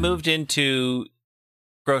 when they man. moved into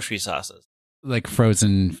grocery sauces. Like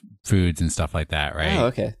frozen foods and stuff like that, right? Oh,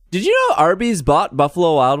 okay. Did you know Arby's bought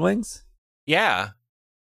Buffalo Wild Wings? Yeah,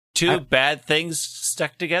 two bad things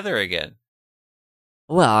stuck together again.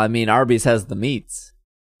 Well, I mean, Arby's has the meats.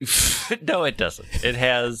 No, it doesn't. It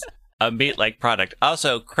has a meat-like product.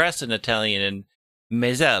 Also, cress in Italian and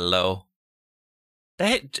mezzello.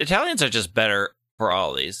 Italians are just better for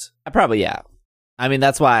all these. Yeah. I mean,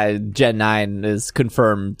 that's why Gen 9 is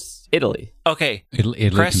confirmed Italy. Okay, Italy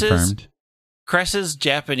confirmed. Cress's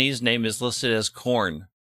Japanese name is listed as corn.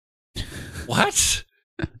 What?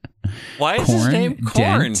 Why is his name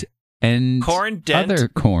corn? Dent, and Corn, dent. other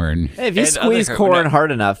corn. Hey, if you And squeeze other corn no.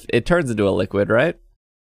 hard enough, it turns into a liquid, right?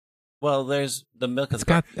 Well, there's the milk of It's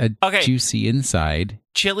the corn. got a Okay. juicy inside.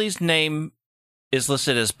 Chili's name is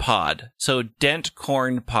listed as pod, so Dent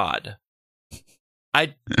Corn Pod.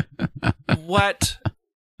 What?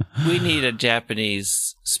 We need a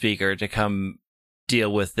Japanese speaker to come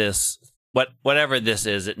deal with this whatever this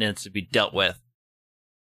is, it needs to be dealt with.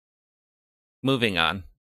 Moving on.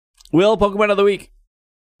 Will, Pokemon of the week.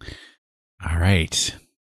 All right.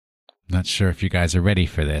 Not sure if you guys are ready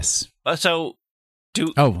for this. So,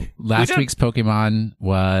 last week's Pokemon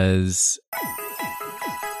was...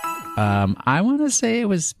 I want to say it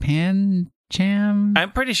was Pancham.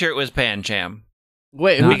 I'm pretty sure it was Pancham.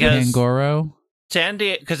 Wait, Not because- Pangoro. San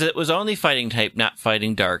Diego, because it was only fighting type, not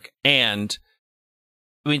fighting dark. And,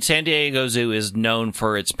 I mean, San Diego Zoo is known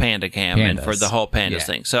for its panda cam and for Pandas. the whole pandas Yeah.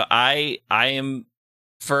 thing. So I am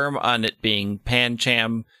firm on it being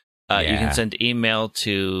Pancham. You Yeah. can send email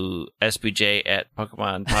to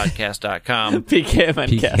sbj@pokemonpodcast.com.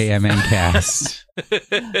 PKMN cast. PKMN cast.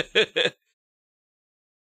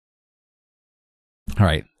 All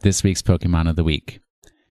right, this week's Pokemon of the Week.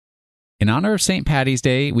 In honor of St. Paddy's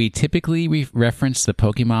Day, we typically reference the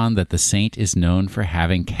Pokemon that the saint is known for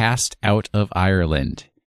having cast out of Ireland.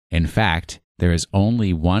 In fact, there is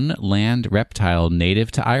only one land reptile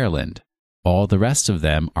native to Ireland. All the rest of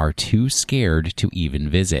them are too scared to even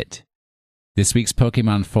visit. This week's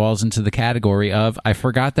Pokemon falls into the category of I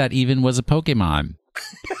forgot that even was a Pokemon.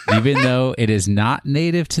 Even though it is not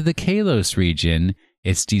native to the Kalos region,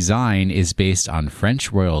 its design is based on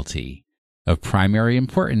French royalty. Of primary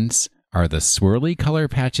importance are the swirly color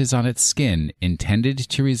patches on its skin intended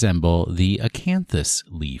to resemble the acanthus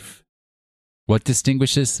leaf. What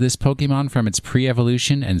distinguishes this Pokemon from its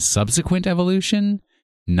pre-evolution and subsequent evolution?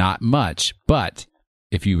 Not much, but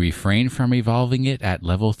if you refrain from evolving it at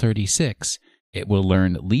level 36, it will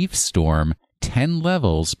learn Leaf Storm 10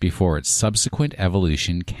 levels before its subsequent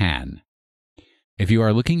evolution can. If you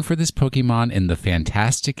are looking for this Pokemon in the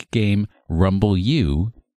fantastic game Rumble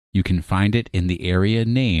U, you can find it in the area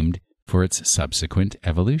named for its subsequent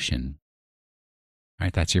evolution. All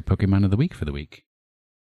right, that's your Pokemon of the Week for the week.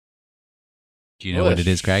 Do you know what it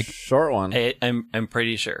is, Greg? Short one. I'm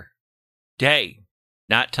pretty sure. Hey,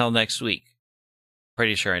 not till next week.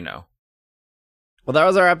 Pretty sure I know. Well, that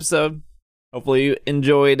was our episode. Hopefully you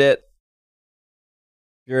enjoyed it.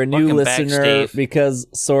 If you're a new Welcome back, listener, Steve. because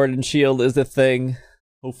Sword and Shield is a thing,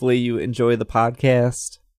 hopefully you enjoy the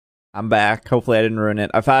podcast. I'm back. Hopefully I didn't ruin it.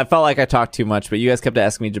 I felt like I talked too much, but you guys kept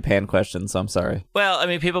asking me Japan questions, so I'm sorry. Well, I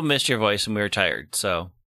mean, people missed your voice and we were tired,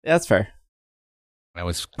 so. Yeah, that's fair. I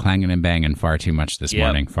was clanging and banging far too much this Yep.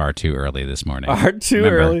 morning, far too early this morning. Hard too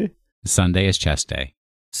Remember, early. Sunday is chest day.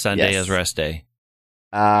 Sunday Yes. is rest day.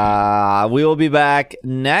 We will be back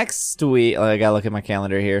next week. Oh, I gotta look at my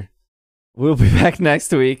calendar here. We'll be back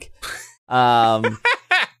next week. I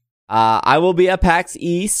will be at PAX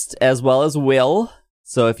East as well as Will.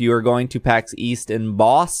 So if you are going to PAX East in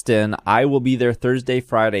Boston, I will be there Thursday,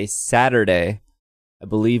 Friday, Saturday. I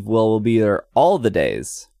believe Will be there all the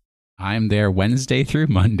days. I'm there Wednesday through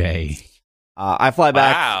Monday. I fly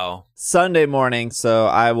back Wow. Sunday morning, so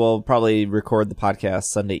I will probably record the podcast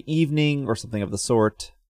Sunday evening or something of the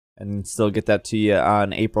sort and still get that to you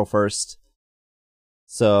on April 1st.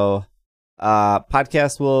 So,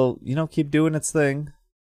 podcast will, keep doing its thing.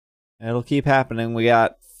 It'll keep happening. We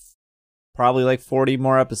got probably like 40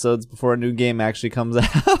 more episodes before a new game actually comes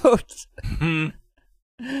out.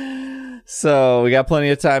 So, we got plenty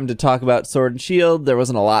of time to talk about Sword and Shield. There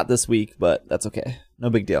wasn't a lot this week, but that's okay. No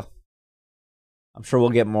big deal. I'm sure we'll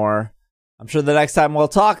get more. I'm sure the next time we'll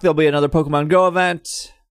talk, there'll be another Pokemon Go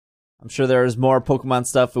event. I'm sure there's more Pokemon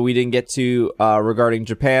stuff that we didn't get to regarding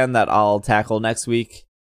Japan that I'll tackle next week.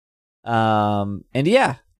 And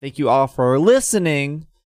yeah, thank you all for listening.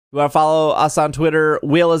 You want to follow us on Twitter?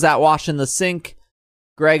 Will is at Washing the Sink.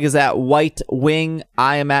 Greg is at White Wing.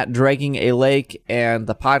 I am at Dragging a Lake. And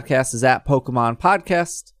the podcast is at Pokemon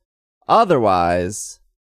Podcast. Otherwise,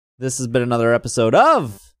 this has been another episode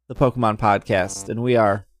of the Pokemon Podcast, and we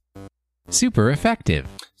are Super effective.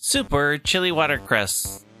 Super chili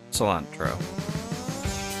watercress cilantro.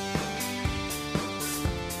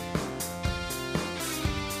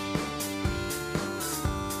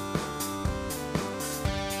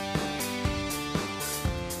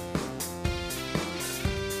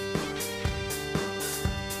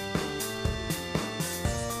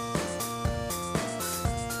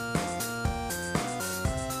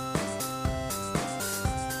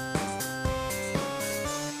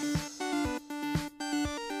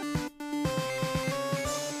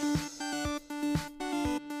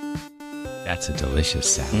 That's a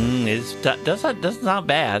delicious salad. That's not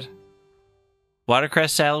bad.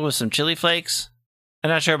 Watercress salad with some chili flakes. I'm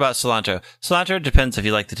not sure about cilantro. Cilantro depends if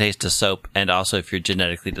you like the taste of soap and also if you're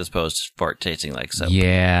genetically disposed for it tasting like soap.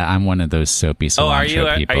 Yeah, I'm one of those soapy cilantro Oh, are you?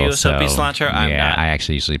 people. Are you a soapy so, cilantro? I'm yeah, not. I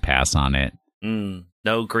actually usually pass on it.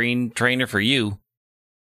 No green trainer for you.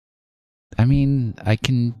 I mean, I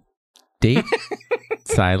can date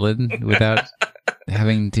Silent without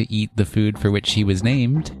having to eat the food for which he was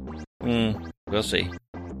named. We'll see.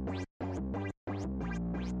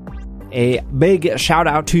 A big shout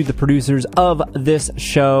out to the producers of this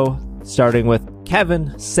show, starting with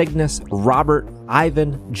Kevin, Cygnus, Robert,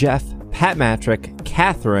 Ivan, Jeff, Pat Matrick,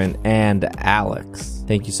 Catherine, and Alex.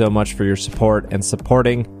 Thank you so much for your support and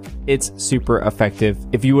supporting It's Super Effective.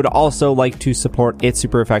 If you would also like to support It's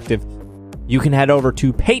Super Effective, you can head over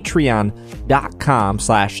to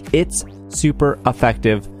patreon.com/It's Super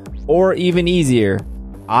Effective, or even easier,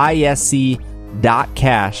 isc.cash.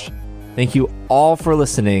 Thank you all for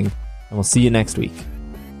listening, and we'll see you next week.